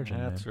 He's charging,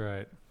 That's man.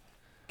 right.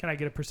 Can I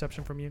get a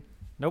perception from you?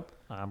 Nope.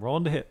 I'm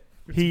rolling to hit.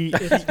 He.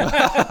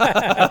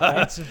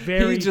 It's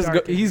very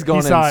dark. He's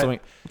going saw in it. swing.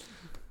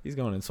 He's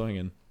going in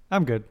swinging.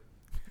 I'm good.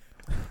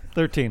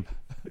 13.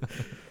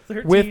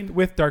 13,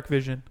 with dark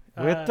vision.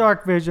 With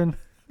dark vision.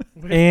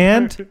 with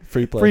and- dark-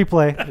 Free play. Free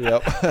play.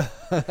 Yep.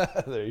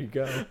 There you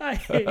go. I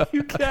hate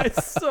you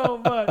guys so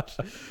much.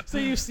 So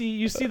you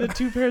see the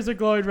two pairs of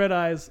glowing red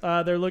eyes.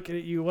 They're looking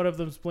at you. One of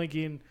them's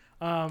blinking.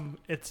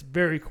 It's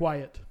very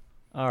quiet.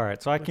 All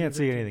right. So I What can't is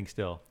see it? anything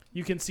still.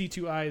 You can see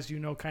two eyes. You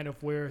know kind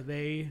of where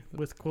they,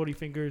 with quotey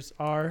fingers,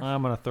 are.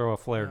 I'm going to throw a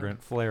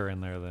flare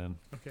in there then.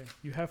 Okay.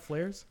 You have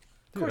flares?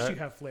 Of Dude, course I- you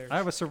have flares. I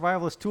have a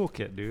survivalist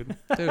toolkit, dude.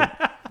 Dude,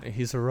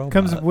 he's a robot.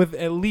 Comes with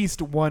at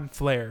least one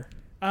flare.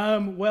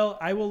 Well,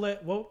 I will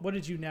let. What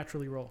did you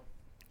naturally roll?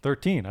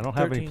 13. I don't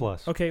have 13. any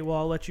plus. Okay. Well,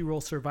 I'll let you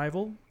roll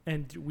survival,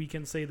 and we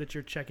can say that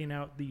you're checking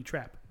out the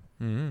trap.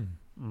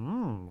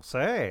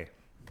 Say.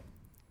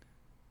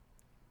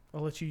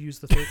 I'll let you use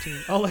the 13.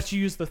 I'll let you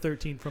use the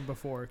 13 from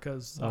before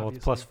because Oh,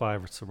 it's plus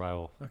 5 with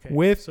survival. Okay.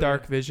 With so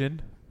dark yeah.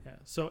 vision. Yeah.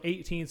 So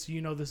 18. So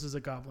you know this is a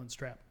goblin's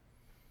trap.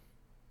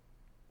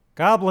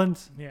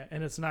 Goblins. Yeah,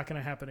 and it's not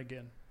going to happen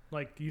again.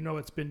 Like you know,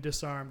 it's been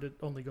disarmed. It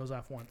only goes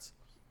off once.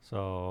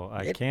 So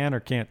I can or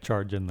can't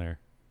charge in there.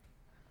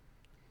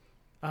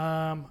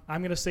 I'm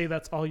gonna say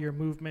that's all your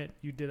movement.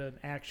 You did an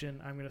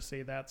action. I'm gonna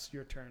say that's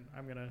your turn.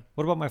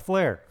 What about my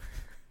flare?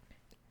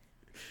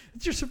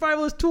 It's your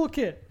survivalist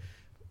toolkit.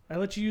 I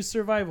let you use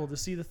survival to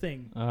see the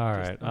thing. All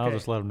right. I'll okay.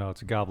 just let him know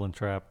it's a goblin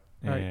trap,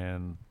 All right.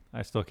 and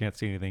I still can't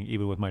see anything,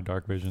 even with my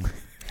dark vision.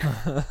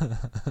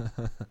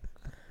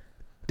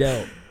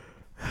 Dope.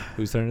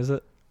 Whose turn is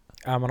it?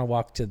 I'm gonna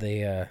walk to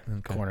the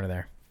Okay. corner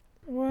there.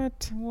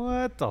 What?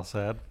 What? All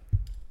sad.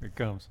 Here it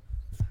comes.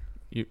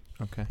 You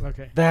okay?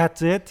 Okay.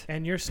 That's it?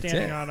 And you're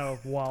standing it. on a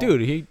wall.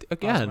 Dude, he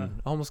again Ozma.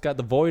 almost got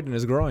the void in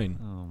his groin.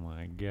 Oh,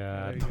 my God.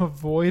 There you A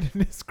void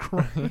in his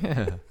groin.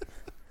 Yeah.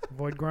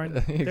 Void groin.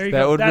 That There you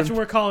go. would've That's been-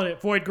 what we're calling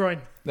it. Void groin.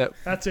 That-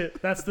 That's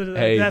it. That's the.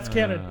 Hey. That's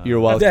canon. You're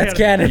welcome. That's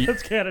canon.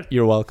 That's canon.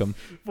 You're welcome.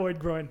 Void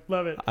groin.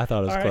 Love it. I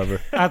thought it was All right.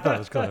 clever. I thought it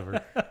was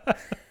clever.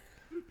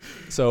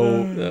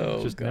 So,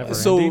 It's just never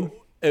so ending.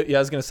 yeah, I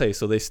was gonna say.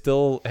 So they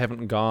still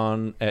haven't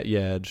gone at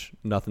Yaj.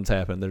 Nothing's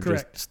happened. They're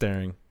Correct. just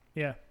staring.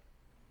 Yeah.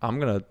 I'm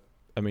gonna.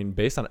 I mean,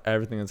 based on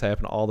everything that's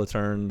happened, all the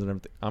turns and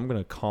everything, I'm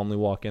gonna calmly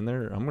walk in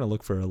there. I'm gonna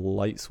look for a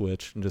light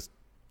switch and just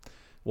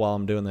while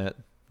I'm doing that,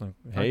 like,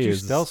 Aren't hey, you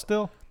is stealth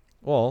still?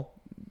 well,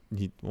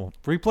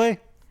 Free play?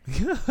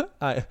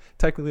 I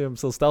technically I'm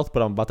still stealth,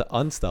 but I'm about to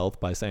unstealth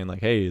by saying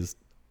like, hey, is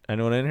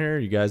anyone in here?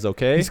 You guys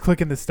okay? He's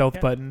clicking the stealth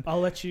Yeah. button. I'll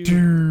let you.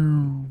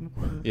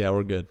 Yeah,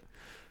 we're good.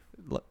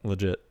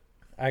 Legit.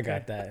 I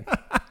got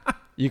that.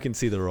 You can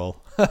see the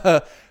roll.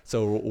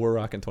 So we're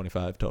rocking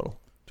 25 total.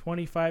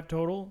 25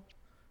 total.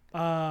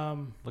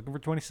 Looking for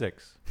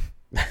 26.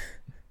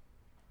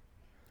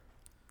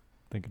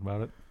 Thinking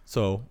about it.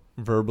 So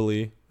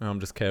verbally, I'm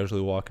just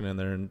casually walking in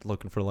there and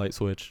looking for a light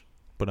switch,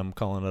 but I'm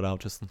calling it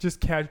out Just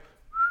casual.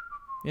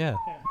 yeah.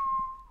 Yeah.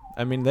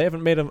 I mean, they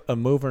haven't made a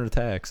move or an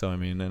attack, so I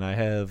mean, and I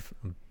have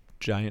a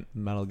giant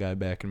metal guy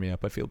backing me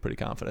up. I feel pretty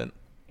confident.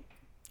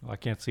 Well, I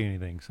can't see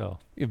anything, so.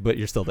 But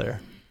you're still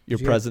there. Your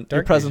You got Your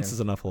dark presence vision. is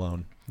enough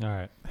alone. All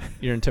right.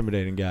 You're an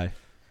intimidating guy.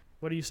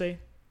 What do you say?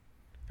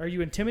 Are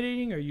you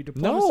intimidating? Are you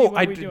diplomacy? No,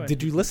 What are we doing?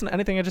 did you listen to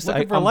anything I just said?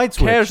 Looking for a I'm light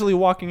switch. casually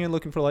walking in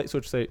looking for a light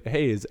switch. Say,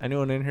 hey, is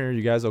anyone in here?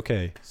 You guys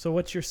okay? So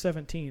what's your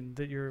 17?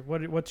 That you're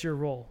what's your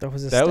roll? That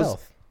was a That was-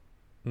 stealth.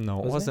 No,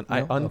 it Wasn't wasn't.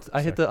 it? No? Oh,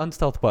 I hit the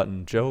unstealth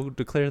button. Joe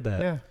declared that.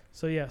 Yeah.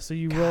 So yeah, so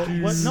you roll.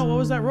 What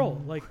was that roll?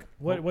 Like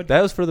what?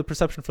 That was for the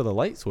perception for the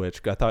light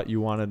switch. I thought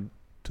you wanted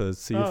to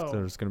see Oh. if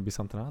there was going to be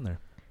something on there.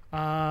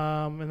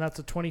 And that's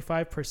a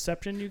 25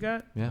 perception you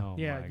got. Yeah. Oh,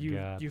 Yeah, my you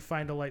God. you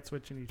find a light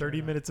switch and you 30 turn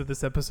it on. minutes of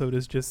this episode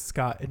is just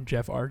Scott and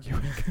Jeff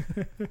arguing.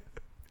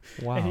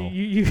 Wow. And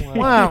you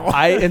Wow.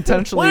 I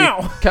intentionally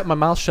Wow. kept my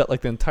mouth shut like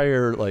the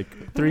entire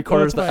three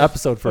quarters of that's the fine.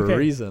 episode for Okay. a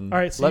reason. All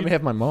right, so Let you- me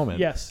have my moment.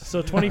 Yes.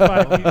 So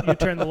 25, you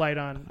turn the light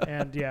on,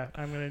 and yeah,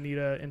 I'm gonna need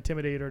a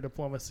intimidate or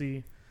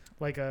diplomacy,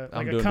 like a I'm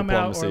like a doing come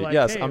diplomacy. out or like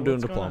Yes, hey, I'm doing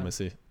what's going on?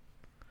 diplomacy.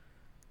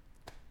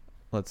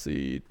 Let's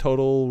see.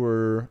 Total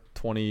we're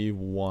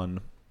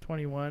 21.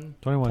 21.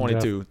 21,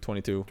 22. Jeff.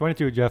 22.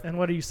 22, Jeff. And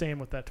what are you saying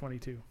with that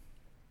 22?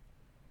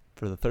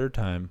 For the third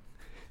time.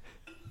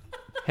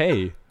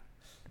 Hey.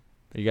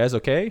 Are you guys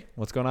okay?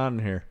 What's going on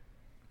in here?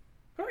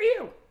 Who are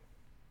you?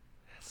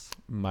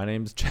 My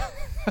name's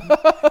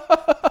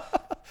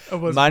I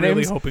was My really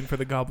name's- hoping for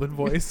the goblin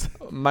voice.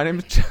 My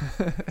name's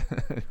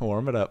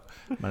warm it up.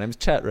 My name's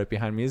Chet. Right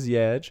behind me is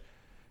Yaj.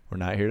 We're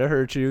not here to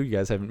hurt you. You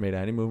guys haven't made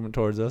any movement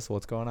towards us.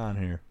 What's going on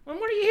here? And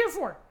what are you here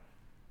for?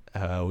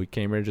 We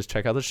came here to just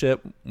check out the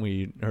ship.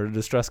 We heard a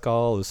distress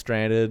call. It was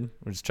stranded.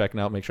 We're just checking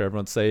out, make sure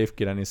everyone's safe,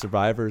 get any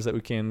survivors that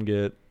we can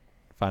get,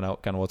 find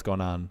out kind of what's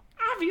going on.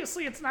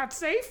 Obviously, it's not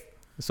safe.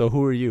 So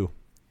who are you?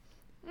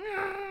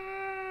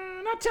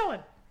 Not telling.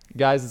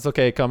 Guys, it's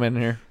okay. Come in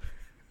here.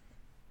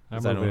 I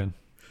Is that move all? in.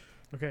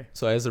 Okay.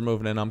 So as they're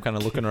moving in, I'm kind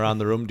of looking around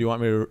the room. Do you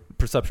want me to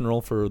perception roll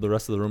for the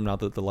rest of the room now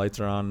that the lights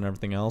are on and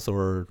everything else?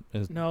 Or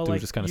No, do we like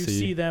just kind you of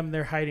see them.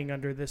 They're hiding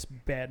under this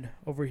bed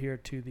over here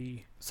to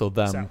the So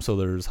them. south. So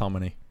there's how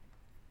many?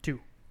 2.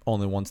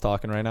 Only one's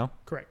talking right now?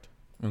 Correct.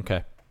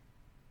 Okay.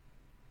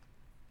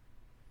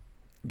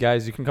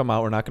 Guys, you can come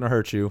out. We're not going to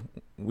hurt you.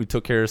 We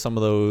took care of some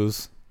of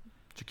those.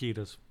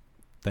 Chiquitas.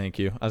 Thank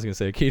you. I was going to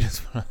say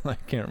Akitas, but I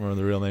can't remember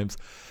the real names.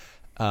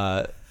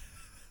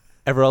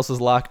 Everyone else is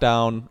locked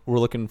down. We're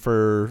looking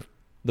for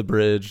the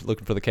bridge,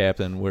 looking for the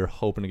captain. We're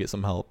hoping to get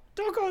some help.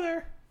 Don't go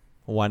there.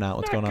 Why not?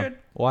 What's Not going on? good.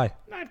 Why?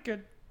 Not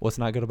good. What's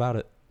not good about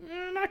it?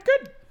 Not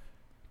good.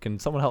 Can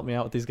someone help me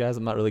out with these guys?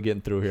 I'm not really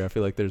getting through here. I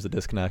feel like there's a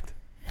disconnect.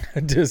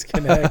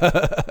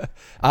 Disconnect.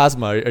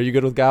 Ozma, are you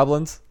good with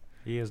goblins?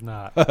 He is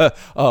not.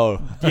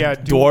 Oh, Yeah,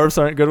 dwarves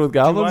aren't good with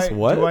goblins?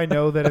 What? Do I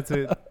know that it's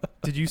a...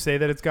 Did you say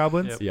that it's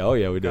goblins? Yep. Yeah, oh,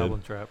 yeah, we did.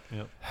 Goblin trap.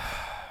 Yep.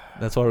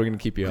 That's why we're going to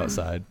keep you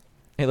outside.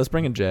 Hey, let's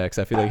bring in Jax.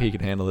 I feel like he can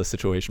handle this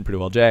situation pretty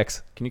well.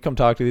 Jax, can you come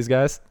talk to these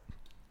guys?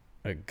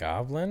 A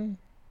goblin?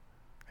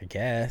 I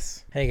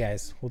guess. Hey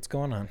guys, what's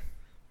going on?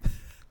 Hey,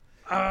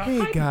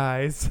 Hiding.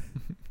 guys.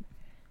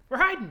 We're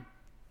hiding.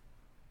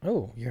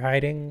 Oh, you're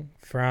hiding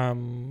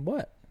from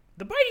what?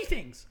 The bitey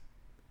things.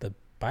 The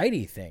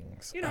bitey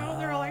things. You know,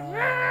 they're all like,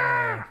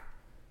 "Rah!"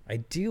 I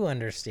do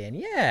understand.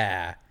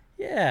 Yeah.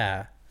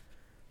 Yeah.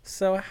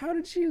 So how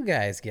did you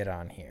guys get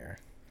on here?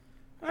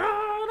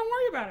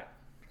 about it.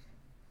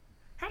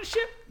 Had a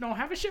ship. Don't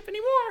have a ship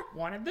anymore.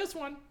 Wanted this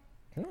one.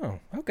 Oh,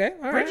 okay.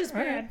 All Bridge right. is all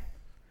right.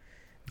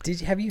 bad.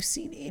 Have you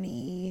seen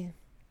anybody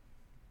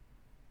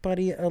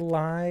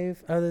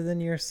alive other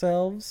than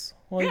yourselves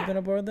while you've Yeah. been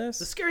aboard The this?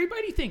 scary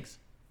bitey things.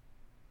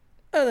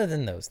 Other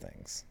than those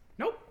things.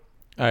 Nope.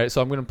 All right,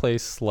 so I'm going to play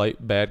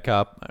slight bad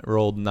cop. I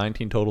rolled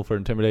 19 total for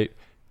intimidate.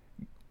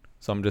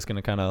 So I'm just going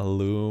to kind of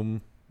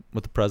loom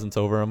with the presence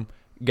over him.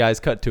 Guys,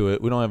 cut to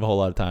it. We don't have a whole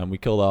lot of time. We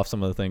killed off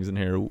some of the things in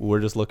here. We're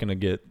just looking to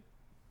get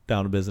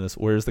down to business.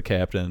 Where's the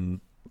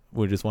captain?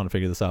 We just want to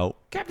figure this out.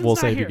 Captain's We'll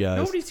not save here. you guys.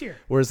 Nobody's here.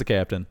 Where's the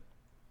captain?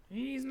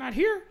 He's not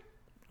here.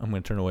 I'm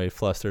going to turn away,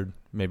 flustered,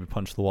 maybe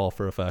punch the wall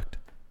for effect.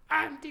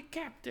 I'm the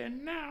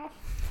captain now.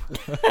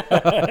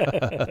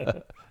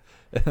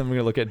 And I'm going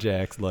to look at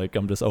Jax like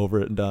I'm just over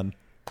it and done.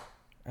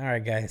 All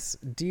right, guys.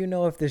 Do you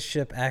know if this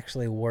ship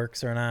actually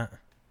works or not?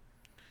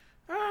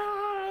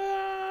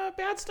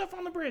 Bad stuff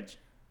on the bridge.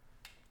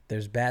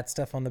 There's bad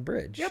stuff on the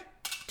bridge. Yep.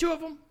 2 of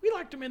them. We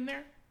locked them in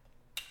there.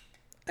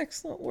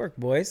 Excellent work,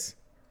 boys.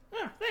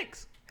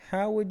 Thanks.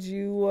 How would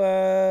you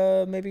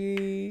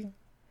maybe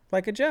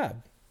like a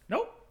job?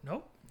 Nope.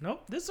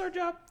 This is our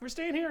job. We're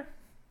staying here.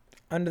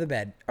 Under the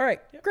bed. All right,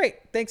 Yep. great.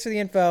 Thanks for the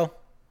info.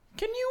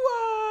 Can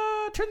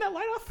you turn that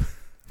light off?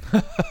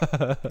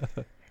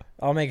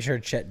 I'll make sure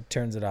Chet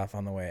turns it off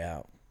on the way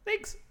out.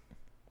 Thanks.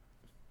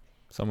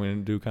 So I'm going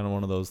to do kind of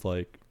one of those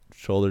like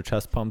shoulder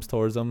chest pumps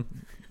towards him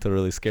to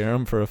really scare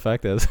him for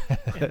effect as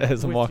And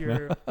as I'm walking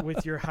out.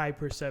 with your high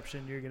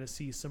perception, you're gonna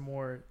see some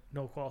more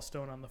no-qual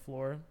stone on the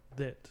floor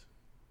that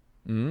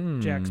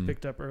Jax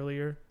picked up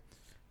earlier.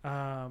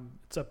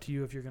 It's up to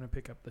you if you're gonna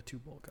pick up the 2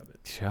 bulk of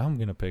it. Yeah, I'm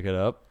going to pick it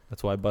up.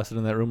 That's why I busted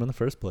in that room in the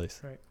first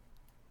place.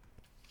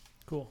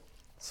 Cool.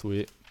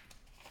 Sweet.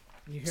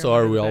 You hear So him are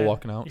under we the all bed.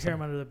 walking out? You hear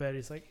him under the bed.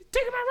 He's like,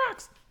 "Taking my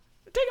rocks.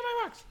 They're taking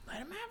my rocks. Let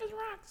him have his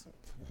rocks."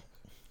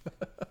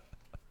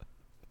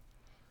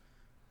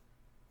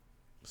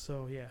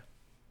 So yeah,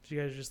 so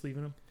you guys are just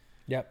leaving him.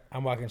 Yep,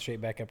 I'm walking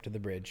straight back up to the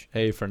bridge.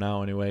 Hey, for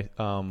now anyway.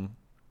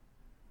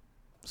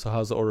 So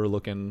how's the order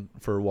looking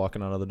for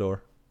walking out of the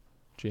door,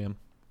 GM?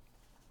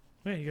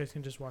 Yeah, you guys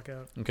can just walk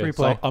out. Okay, Free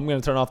so play. I'm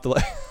gonna turn off the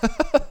light.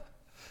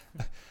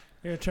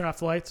 You're gonna turn off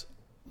the lights.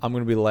 I'm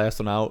gonna be the last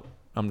one out.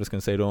 I'm just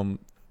gonna say to him,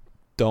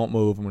 "Don't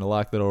move. I'm gonna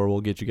lock the door.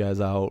 We'll get you guys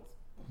out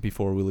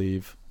before we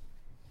leave."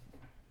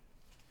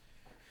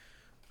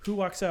 Who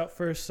walks out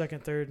first,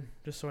 second, third?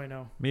 Just so I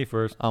know. Me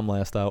first. I'm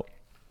last out.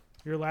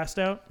 You're last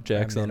out.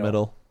 Jack's in the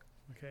middle.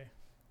 middle. Okay.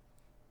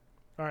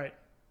 All right.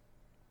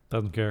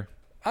 Doesn't care.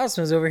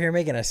 Osman's over here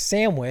making a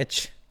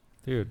sandwich.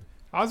 Dude,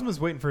 Ozma's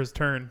waiting for his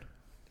turn.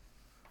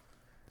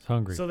 it's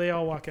hungry. So they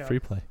all walk out. Free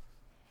play.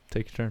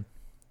 Take your turn.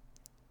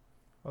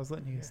 I was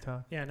letting you guys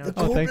talk. Yeah, no.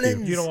 The Oh, thank you.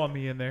 goblins. You don't want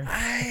me in there.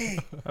 Aye.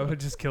 I would have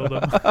just killed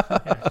him.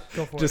 Yeah,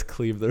 go for Just it.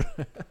 cleave the.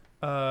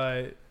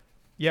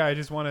 Yeah, I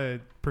just want a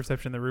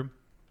perception in the room.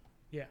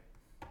 Yeah.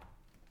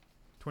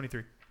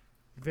 23.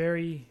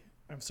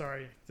 I'm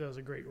sorry. That was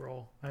a great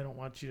roll. I don't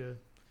want you to.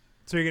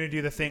 So you're going to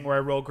do the thing where I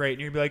roll great,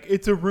 and you're going to be like,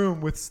 it's a room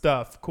with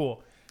stuff.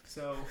 Cool.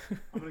 So I'm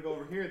going to go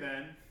over here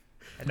then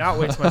and not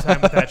waste my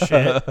time with that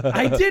shit.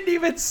 I didn't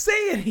even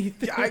say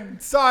anything. I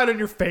saw it on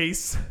your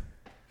face.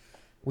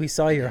 We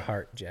saw your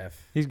heart,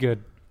 Jeff. He's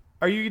good.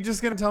 Are you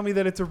just going to tell me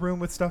that it's a room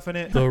with stuff in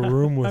it? The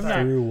room with I'm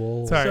not. 3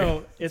 walls. Sorry.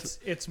 So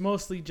it's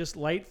mostly just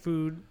light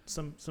food,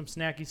 some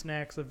snacky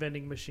snacks, a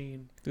vending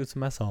machine, Dude, it's a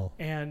mess hall.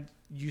 and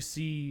you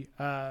see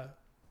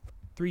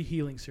 3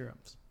 healing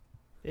serums.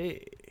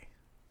 Hey.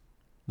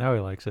 Now he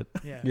likes it.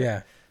 Yeah.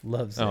 Yeah,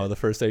 loves Oh, it. the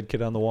first aid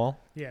kit on the wall.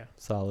 Yeah.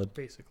 Solid.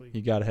 Basically.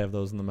 You gotta have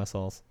those in the mess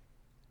halls.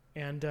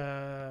 And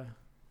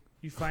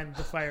you find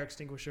the fire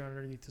extinguisher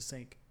underneath the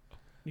sink.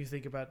 You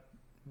think about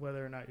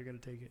whether or not you're going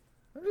to take it.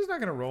 I'm just not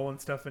going to roll on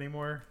stuff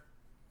anymore.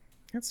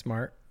 That's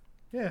smart.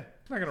 Yeah, I'm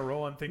not going to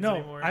roll on things No,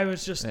 anymore. I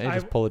was just. Hey,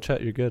 just pull a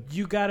chat. You're good.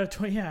 You got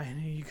a yeah.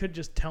 You could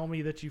just tell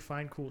me that you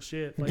find cool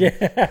shit. Like, Yeah.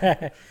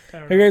 I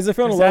don't Hey know. guys, I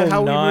found Is a that level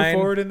how we 9. move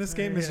forward in this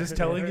game? Is Yeah, just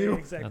telling yeah, you?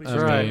 exactly. That's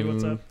Just right. telling you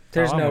what's up.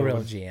 There's Oh, no I'm real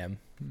over. GM.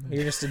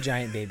 You're just a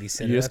giant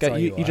babysitter. You just That's got all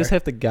you just are.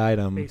 have to guide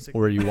him Basically.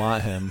 where you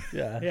want him.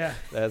 Yeah. Yeah.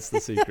 That's the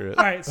secret.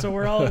 All right. So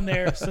we're all in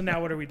there. So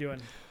now what are we doing?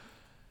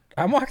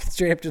 I'm walking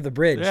straight up to the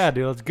bridge. Yeah,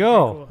 dude, let's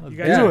go. Cool. You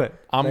Let's guys- do Yeah. it.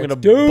 I'm Let's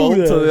gonna do bolt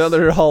to the this.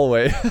 other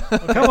hallway.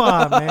 Come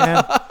on,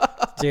 man.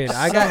 Dude,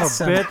 I Son got of a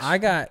some.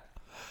 bitch.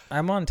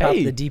 I'm on top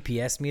Hey. of the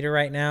DPS meter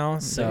right now,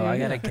 so I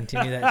gotta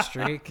continue that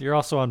streak. You're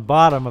also on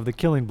bottom of the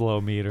killing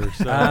blow meter.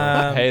 So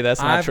Hey, that's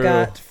not I've true.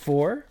 got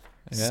 4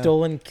 Yeah.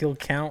 stolen kill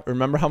count.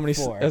 Remember how many?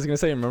 4. I was gonna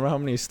say. Remember how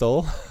many he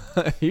stole?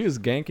 He was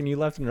ganking you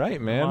left and right,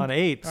 I'm man. on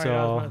 8. All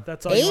So right,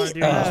 that's all you want to do.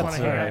 You Oh, just that's want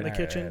to hang all out in the right,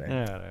 kitchen.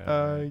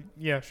 all right,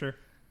 yeah, Yeah, sure.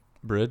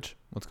 Bridge.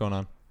 What's going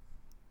on?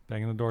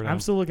 banging the door down. I'm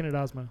still looking at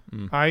Ozma.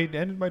 I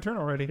ended my turn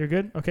already. You're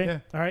good? Okay. Yeah.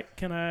 All right.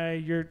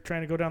 You're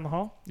trying to go down the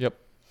hall? Yep.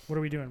 What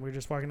are we doing? We're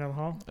just walking down the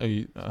hall?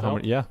 How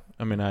many? Yeah.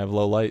 I mean, I have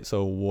low light,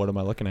 so what am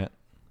I looking at?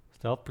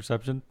 Stealth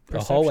perception. The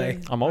hallway.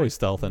 Perception? I'm always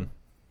stealthing.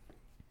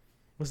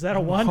 Was that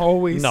a 1?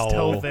 Always No.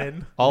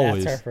 stealthing.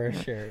 Always. That's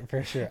her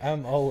for sure.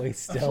 I'm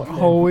always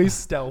stealthing. Always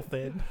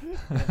stealthing.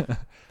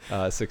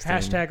 16.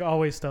 Hashtag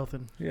always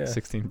stealthing. Yeah.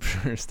 16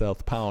 pure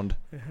stealth pound.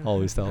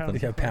 Always stealthing.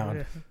 Yeah,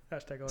 pound. Yeah.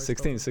 Hashtag always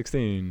 16. stealthing.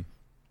 16.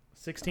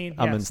 16.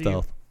 I'm yeah, in so you-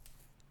 stealth.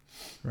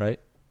 Right?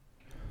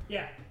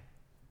 Yeah.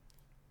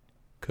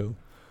 Cool.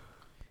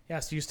 Yeah,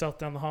 so you stealth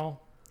down the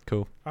hall.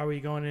 Cool. Are we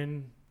going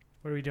in?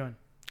 What are we doing?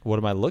 What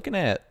am I looking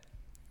at?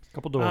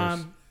 Couple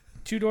doors.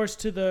 2 doors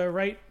to the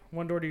right,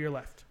 1 door to your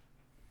left.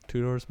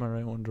 2 doors to my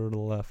right, 1 door to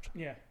the left.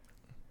 Yeah.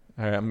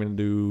 All right, I'm going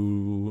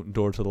to do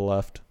door to the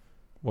left.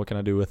 What can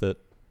I do with it?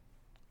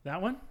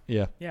 That one?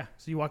 Yeah. Yeah.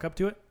 So you walk up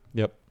to it.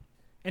 Yep.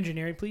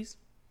 Engineering, please.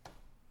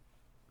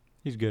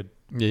 He's good.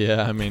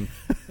 Yeah, I mean,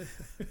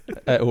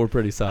 we're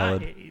pretty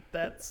solid. I hate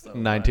that so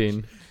 19.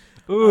 much.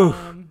 Ooh.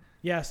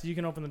 Yeah, so you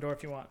can open the door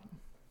if you want.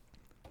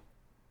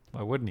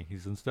 Why wouldn't he?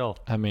 He's in stealth.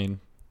 I mean,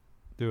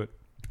 Do it.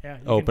 Yeah,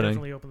 you Opening. can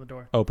definitely open the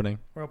door. opening.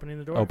 We're opening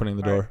the door? Opening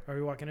the All door. Are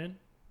we walking in?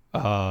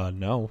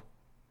 No.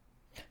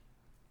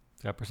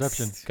 Got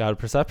perception. Got a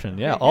perception.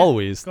 Okay, Yeah, yeah.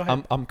 always. Go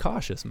ahead. I'm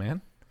cautious,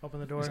 man. Open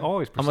the door. He's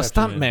always I'm a perception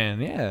stunt in.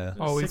 man. Yeah.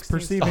 Always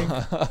 16 perceiving.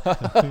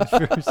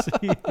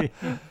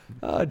 Perceiving.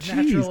 Oh, jeez.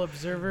 Natural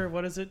observer.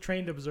 What is it?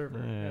 Trained observer.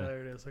 Yeah. Yeah,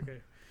 there it is.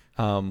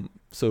 Okay.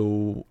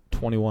 So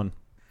 21.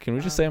 Can we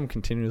just say I'm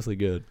continuously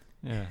good?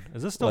 Yeah.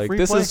 Is this still Like free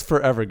this play? is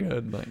forever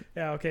good. Like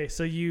Yeah, okay.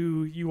 So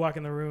you walk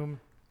in the room.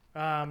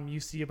 You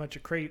see a bunch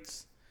of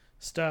crates,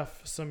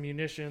 stuff, some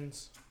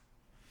munitions.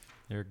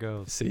 There it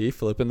goes. see,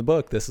 flipping the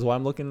book. This is why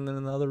I'm looking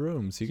in the other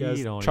rooms. You You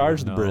guys don't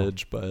charge even the know.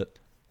 bridge, but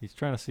He's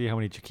trying to see how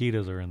many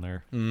Chiquitas are in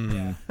there.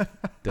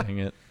 dang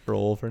it.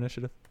 Roll for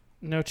initiative.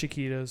 No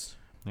Chiquitas.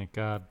 Thank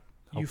God.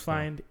 You Hope so.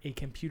 find a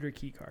computer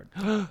key card.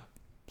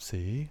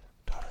 See?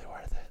 Totally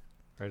worth it.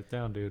 Write it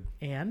down, dude.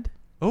 And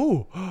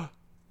Oh.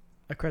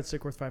 a credit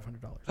stick worth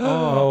 $500.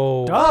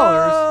 Oh,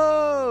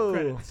 Dollars.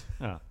 Credits.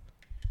 Oh,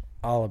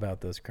 all about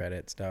those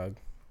credits, dog.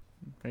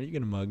 Are you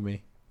going to mug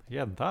me? he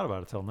hadn't thought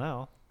about it till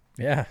now.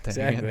 Yeah,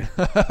 Dang exactly.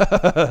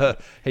 it.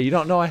 Hey, you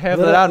don't know I have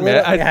Little- that on me.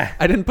 little- I, yeah.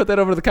 I didn't put that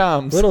over the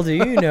comms. Little do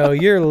you know,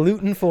 you're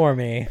looting for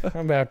me.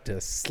 I'm about to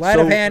sleight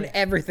of So- hand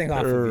everything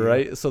off of you.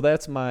 Right. So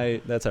that's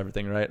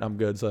everything, right? I'm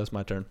good. So that's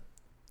my turn.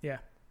 Yeah.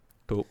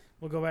 Cool.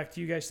 We'll go back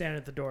to you guys standing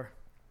at the door.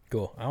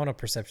 Cool. I want to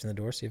perception the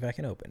door, see if I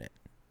can open it.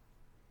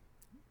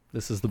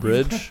 This is the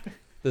bridge.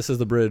 This is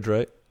the bridge,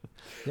 right?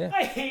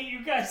 I hate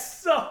you guys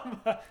so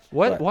much.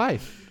 What? What? Why?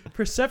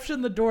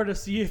 Perception the door to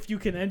see if you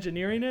can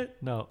engineering it.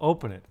 No,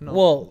 open it. No.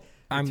 Well,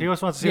 He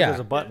just wants to see yeah. if there's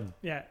a button.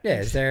 Yeah. Yeah,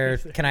 is there?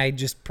 Can I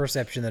just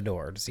perception the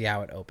door to see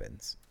how it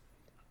opens?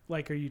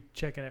 Like, are you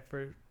checking it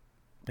for?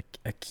 Like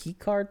a key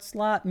card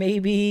slot,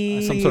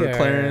 maybe? Some sort of Or-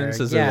 clearance?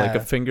 Is there like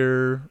a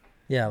finger?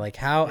 Yeah, like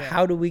how Yeah.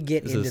 how do we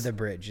get Is into this- the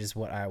bridge is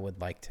what I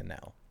would like to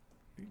know.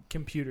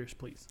 Computers,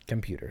 please.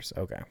 Computers,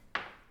 okay.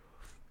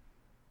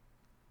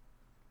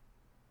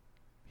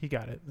 He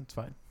got it. That's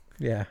fine.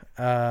 Yeah,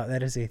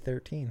 that is a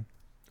 13.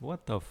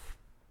 What the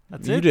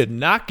That's You it? did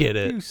not get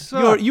it. You You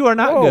suck. you are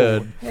not Whoa,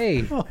 good.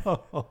 Hey, Dude,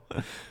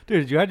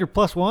 did you add your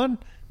 +1?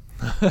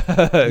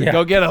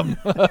 Go get him.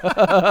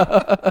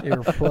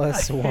 you're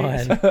plus I hate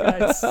one. you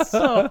guys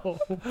so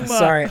much.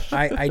 Sorry,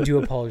 I do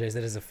apologize.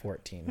 That is a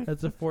 14.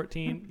 That's a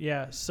 14.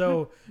 Yeah.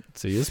 So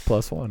See, it's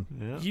 +1.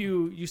 Yeah.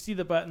 you see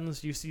the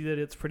buttons. You see that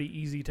it's pretty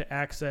easy to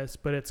access,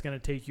 but it's going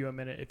to take you a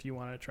minute if you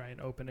want to try and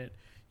open it.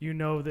 You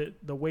know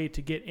that the way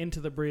to get into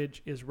the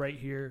bridge is right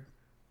here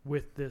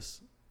with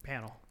this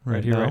panel.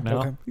 Right here, right now.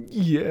 Okay.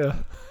 Yeah.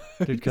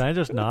 Dude, can I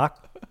just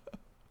knock?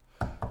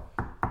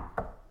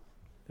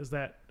 Is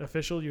that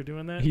official? You're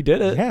doing that? He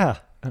did it. Yeah.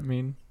 I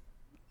mean,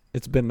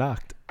 it's been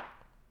knocked.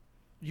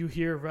 You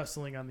hear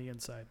rustling on the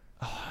inside.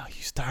 Oh,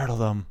 you startled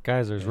him.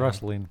 Guys, there's Yeah.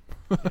 rustling.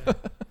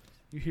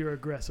 You hear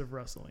aggressive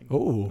rustling.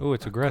 Oh. Oh,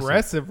 it's aggressive.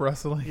 Aggressive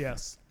rustling.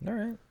 Yes. All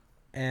right.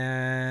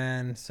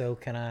 And so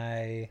can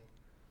I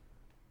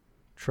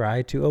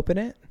try to open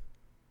it?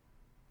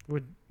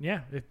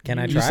 If Can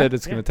I You try? said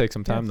it's Yeah. going to take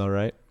some time, Yes. though,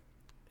 right?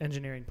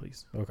 Engineering,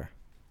 please. Okay.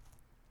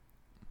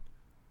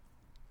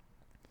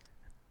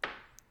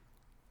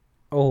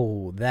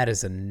 Oh, that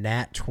is a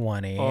nat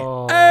 20.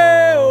 Oh.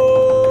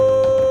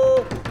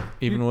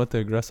 Even with the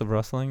aggressive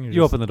rustling, You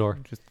just, open the door.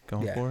 Just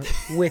going Yeah. for it.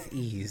 With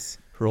ease.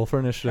 Roll for Oh,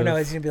 initiative. no,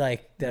 it's going to be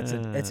like, that's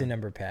a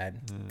number pad.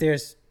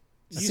 There's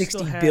You 60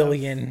 still have-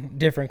 billion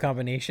different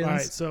combinations. All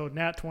right, so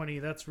nat 20,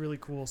 that's really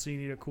cool. So you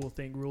need a cool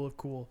thing, rule of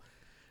cool.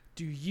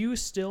 Do you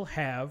still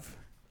have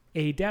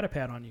a data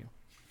pad on you?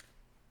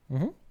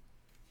 Mm-hmm.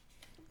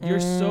 You're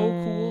so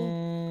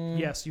cool.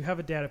 Yes, you have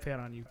a data pad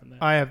on you from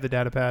that. I have the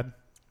data pad.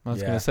 I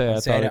was going to say, I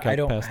I'd thought it I got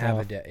don't passed have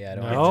off. I don't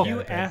No. have If a you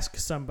data pad. ask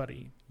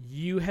somebody,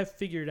 you have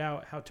figured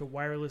out how to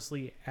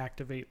wirelessly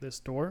activate this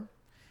door,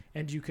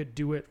 and you could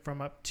do it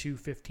from up to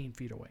 15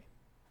 feet away.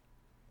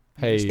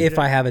 Hey, If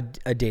I have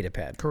a data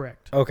pad.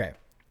 Correct. Okay.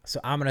 So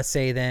I'm going to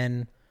say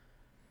then,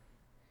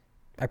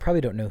 I probably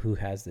don't know who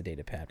has the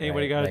data pad.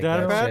 Anybody right? got a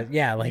data that's pad? just-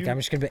 yeah, like You- I'm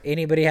just going to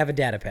anybody have a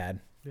data pad?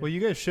 Yeah. Well,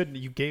 you guys shouldn't.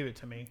 You gave it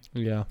to me.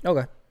 yeah.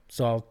 Okay.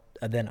 So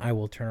then I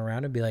will turn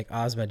around and be like,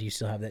 Ozma, do you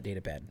still have that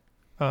data pad?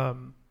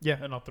 Yeah,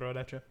 and I'll throw it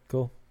at you.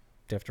 Cool.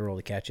 Do you have to roll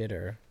to catch it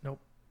or?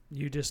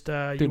 You just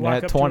Dude, you walk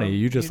at up 20, to him,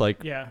 you just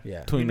like yeah.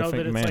 Yeah. between You the know that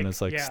finger it's man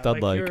is like yeah,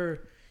 stud like.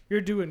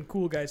 You're doing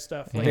cool guy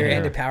stuff. Yeah. Like They're Yeah.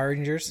 into Power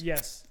Rangers?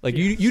 Yes. Like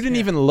yes, you didn't yeah.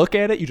 even look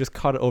at it, you just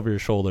caught it over your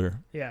shoulder.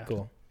 Yeah.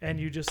 Cool. And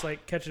you just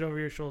like catch it over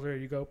your shoulder.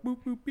 You go boop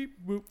boop beep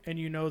boop, and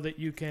you know that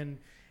you can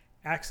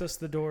access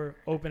the door,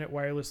 open it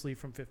wirelessly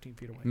from 15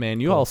 feet away. Man,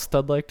 you Cool. all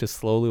stud like to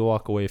slowly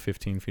walk away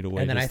 15 feet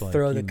away. And then I just like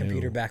throw you the knew.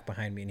 computer back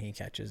behind me and he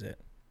catches it.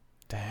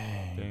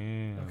 Dang.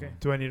 Damn. Okay.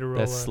 Do I need to roll?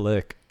 That's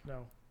slick.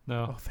 No.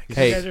 No. Oh, thank He's-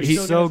 Hey, You guys are he's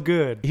still so gonna-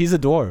 good. He's a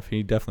dwarf.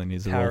 He definitely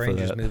needs a Power roll for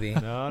Rangers that. movie.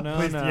 No, no,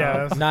 Please, no.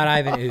 yeah. Not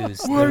Ivan Ooze.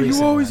 the Why are you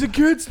recent always one.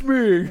 against me?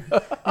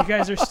 You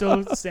guys are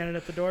still standing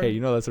at the door. Hey, you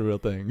know that's a real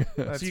thing.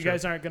 So you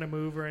guys aren't going to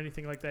move or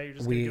anything like that. You're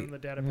just going to give them the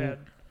data pad.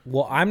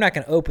 Well, I'm not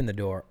going to open the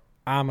door.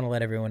 I'm going to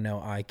let everyone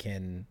know I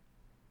can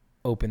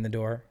open the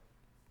door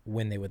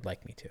when they would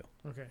like me to.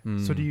 Okay.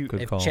 So do you-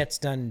 Good If call. Chet's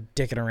done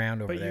dicking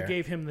around over But there. you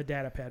gave him the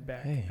data pad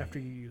back Hey. after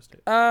you used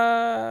it.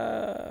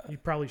 Uh, You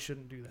probably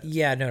shouldn't do that.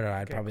 yeah, no.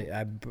 I'd Okay,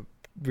 probably.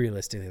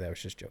 Realistically, that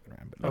was just joking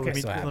around. But Oh, Okay, let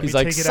me, so I let have- me He's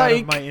like, take it out of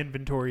 "Psych." my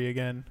inventory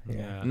again.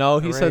 yeah. No,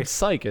 he said Erase.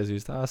 psych as he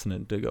was tossing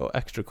it to go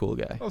extra cool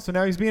guy. Oh, so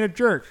now he's being a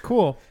jerk.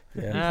 Cool.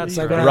 Yeah. That's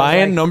So right. then I was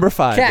Ryan, like, number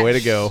 5. catch. Way to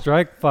go.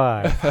 Strike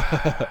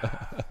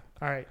 5.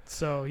 All right.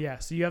 So, yeah.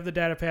 So you have the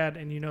data pad,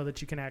 and you know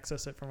that you can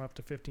access it from up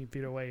to 15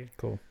 feet away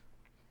Cool.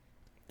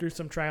 through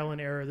some trial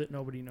and error that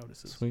nobody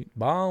notices. Sweet.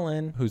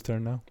 Ballin'. Whose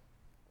turn now?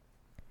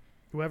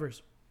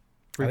 Whoever's.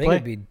 Free I think play?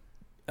 it'd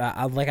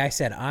be, like I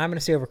said, I'm going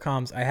to stay over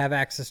comms. I have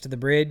access to the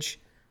bridge.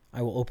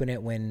 I will open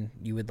it when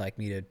you would like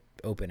me to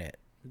open it.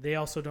 They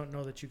also don't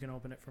know that you can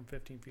open it from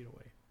 15 feet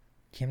away.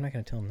 Okay, I'm not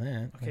going to tell them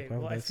that. Okay, Like,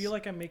 well, I that's- feel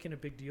like I'm making a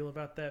big deal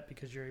about that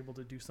because you're able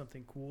to do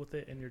something cool with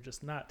it, and you're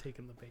just not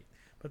taking the bait.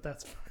 But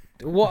that's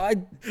fine. Well, All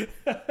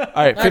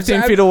right, I'm 15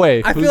 sorry, feet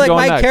away. I Who's feel like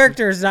going my next?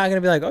 character is not going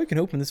to be like, oh, you can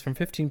open this from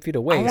 15 feet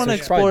away. I want to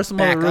so probably explore some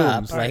other back up,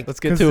 rooms. like, Let's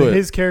get Because to it.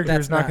 his character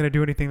That's is not not- going to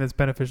do anything that's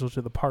beneficial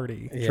to the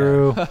party. yeah.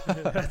 True.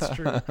 That's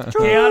true.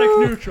 Chaotic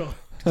neutral.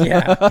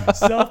 Yeah.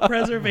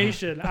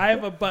 Self-preservation. I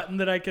have a button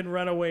that I can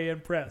run away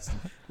and press.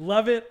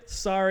 Love it.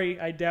 Sorry,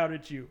 I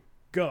doubted you.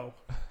 Go.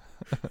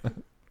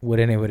 Would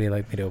anybody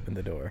like me to open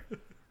the door?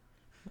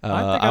 I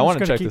think I I'm want to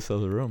just gonna check keep- this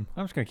other room.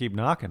 I'm just going to keep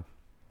knocking.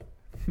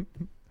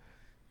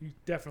 You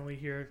definitely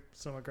hear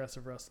some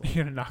aggressive rustling.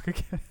 You gonna knock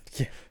again?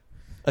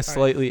 A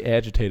slightly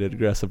agitated,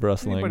 aggressive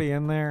rustling. Anybody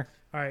in there?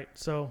 All right,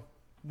 so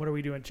what are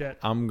we doing, Chet?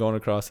 I'm going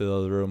across to the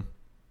other room.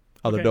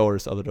 Other Okay.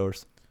 doors. Other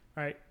doors.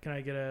 All right, can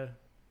I get a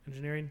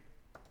engineering?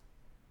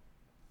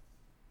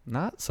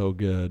 Not so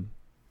good.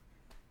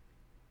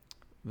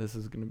 This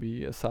is going to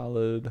be a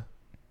solid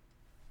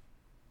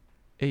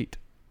 8.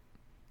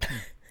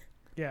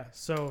 Yeah,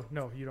 so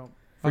no, you don't.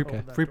 Free,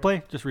 open that free door.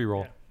 play? Just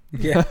re-roll.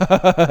 Yeah.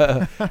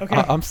 Okay.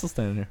 I'm still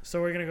standing here. So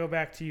we're going to go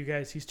back to you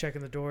guys. He's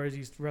checking the doors.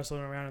 He's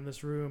wrestling around in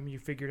this room. You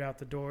figured out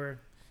the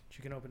door.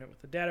 You can open it with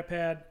the data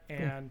pad.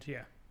 And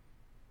yeah.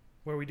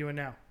 What are we doing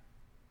now?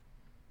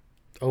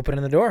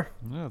 Opening the door.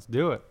 Yeah, let's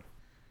do it.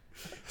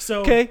 So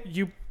Okay.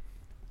 you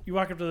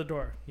walk up to the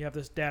door. You have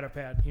this data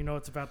pad. You know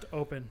it's about to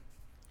open.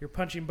 You're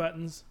punching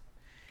buttons.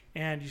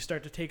 And you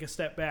start to take a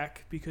step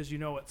back because you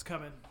know what's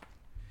coming.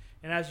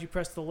 And as you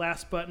press the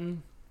last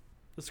button,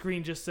 the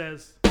screen just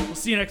says, "We'll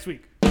see you next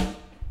week."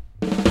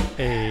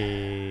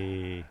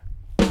 Hey.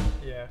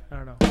 Yeah. I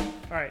don't know.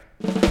 All right.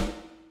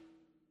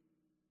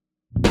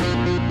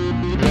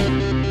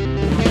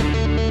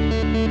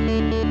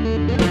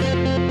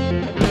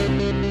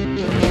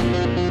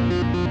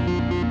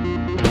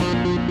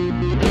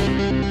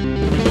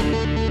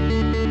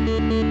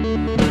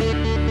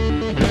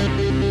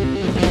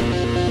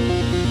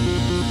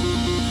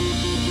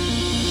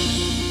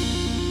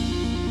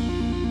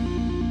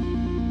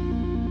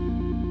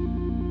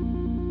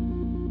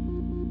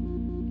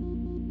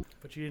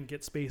 But you didn't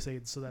get space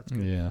aids, so that's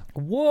good. Yeah.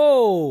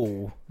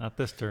 Whoa. Not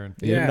this turn.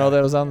 You didn't Yeah. know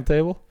that was on the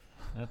table?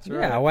 That's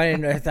right. Yeah, why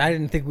didn't I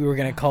didn't think we were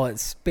gonna call it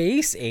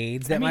space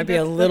aids. That I mean, might be a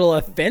that's- little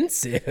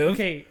offensive.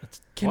 Okay,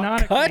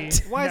 canonically.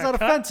 Cut? Why is Yeah, that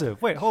cut.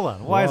 offensive? Wait, hold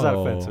on. Why is that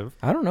Whoa. offensive?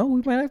 I don't know.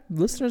 We might have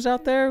listeners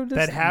out there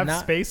That have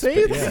not, space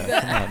aids?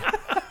 Yeah.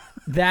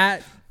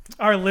 that.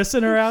 Our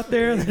listener out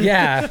there.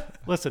 Yeah,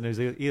 Listen, is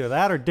it either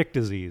that or dick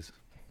disease?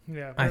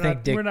 Yeah, I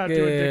think we're not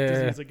doing dick Dick-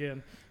 disease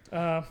again.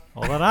 Well,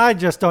 then I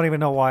just don't even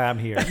know why I'm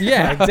here.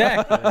 yeah,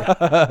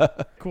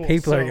 exactly. Cool.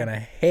 People are So- gonna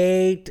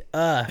hate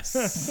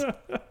us.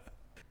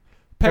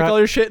 Pack Cut. all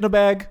your shit in a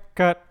bag.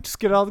 Cut. Just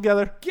get it all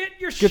together. get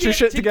your Get your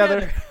shit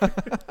together.